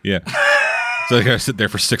acting. Yeah. So they gotta sit there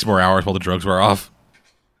for 6 more hours while the drugs wear off.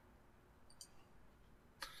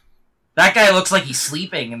 That guy looks like he's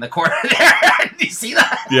sleeping in the corner there. Did you see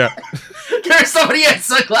that? Yeah. There's somebody had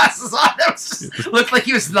sunglasses on that looked like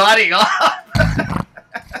he was nodding off.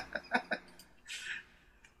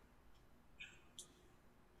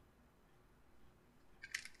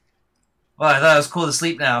 Well, I thought it was cool to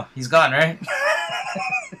sleep now. He's gone, right?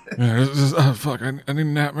 Yeah, fuck, I need a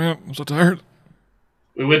nap, man. I'm so tired.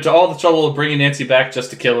 We went to all the trouble of bringing Nancy back just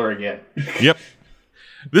to kill her again. Yep.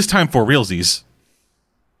 This time for realsies.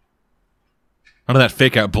 None of that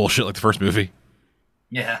fake out bullshit like the first movie.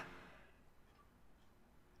 Yeah.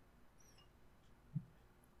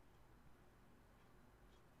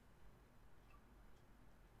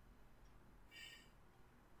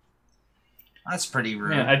 That's pretty rude.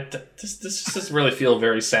 Man, this doesn't really feel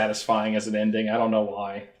very satisfying as an ending. I don't know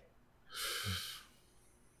why.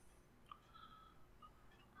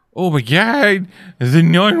 Oh my god, the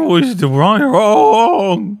nun was the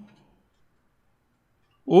wrong.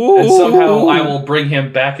 Ooh. And somehow I will bring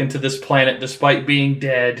him back into this planet despite being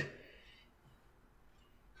dead.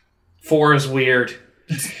 4 is weird.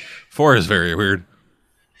 4 is very weird.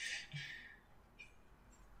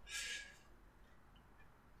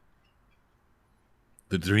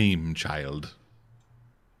 The Dream Child.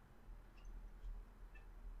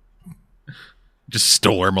 Just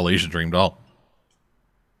stole our Malaysian dream doll.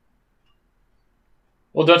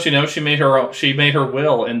 Well, don't you know she made her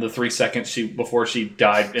will in the 3 seconds before she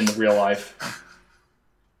died in the real life.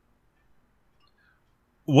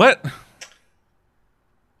 What?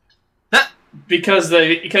 Because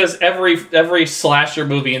every slasher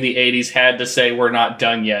movie in the 80s had to say we're not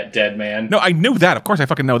done yet, dead man. No, I knew that. Of course I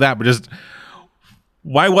fucking know that, but just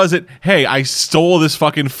why was it, hey, I stole this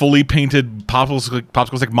fucking fully painted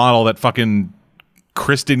popsicle stick model that fucking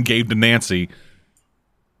Kristen gave to Nancy.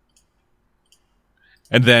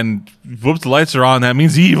 And then, whoops, the lights are on. That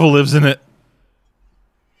means evil lives in it.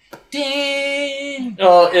 Ding.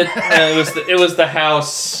 Oh, it was the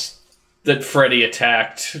house that Freddy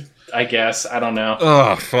attacked. I guess I don't know.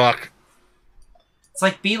 Oh fuck! It's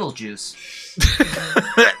like Beetlejuice.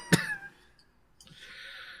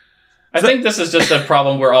 I think this is just a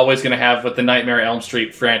problem we're always going to have with the Nightmare on Elm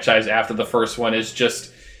Street franchise after the first one. Is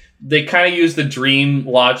just they kind of use the dream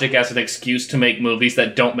logic as an excuse to make movies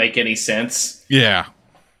that don't make any sense. Yeah.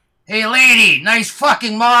 Hey, lady, nice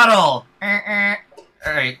fucking model. All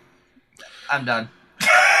right, I'm done.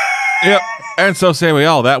 Yep. And so say we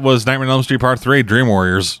all. That was Nightmare on Elm Street Part 3, Dream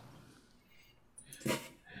Warriors.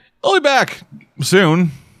 I'll be back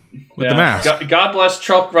soon with the mask. God bless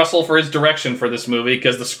Chuck Russell for his direction for this movie,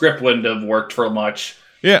 because the script wouldn't have worked for much.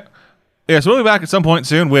 Yeah. Yeah, so we'll be back at some point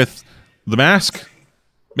soon with the mask.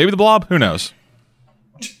 Maybe the Blob. Who knows?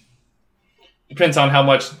 Depends on how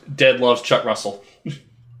much Dead loves Chuck Russell.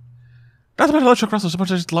 Not that I love Chuck Russell so much.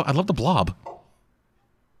 I love the Blob.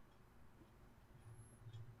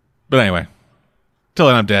 But anyway, till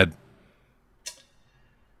then I'm dead.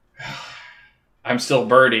 I'm still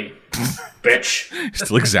Birdie, bitch.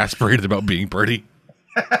 Still exasperated about being Birdie.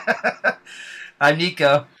 I'm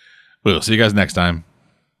Nico. We'll see you guys next time.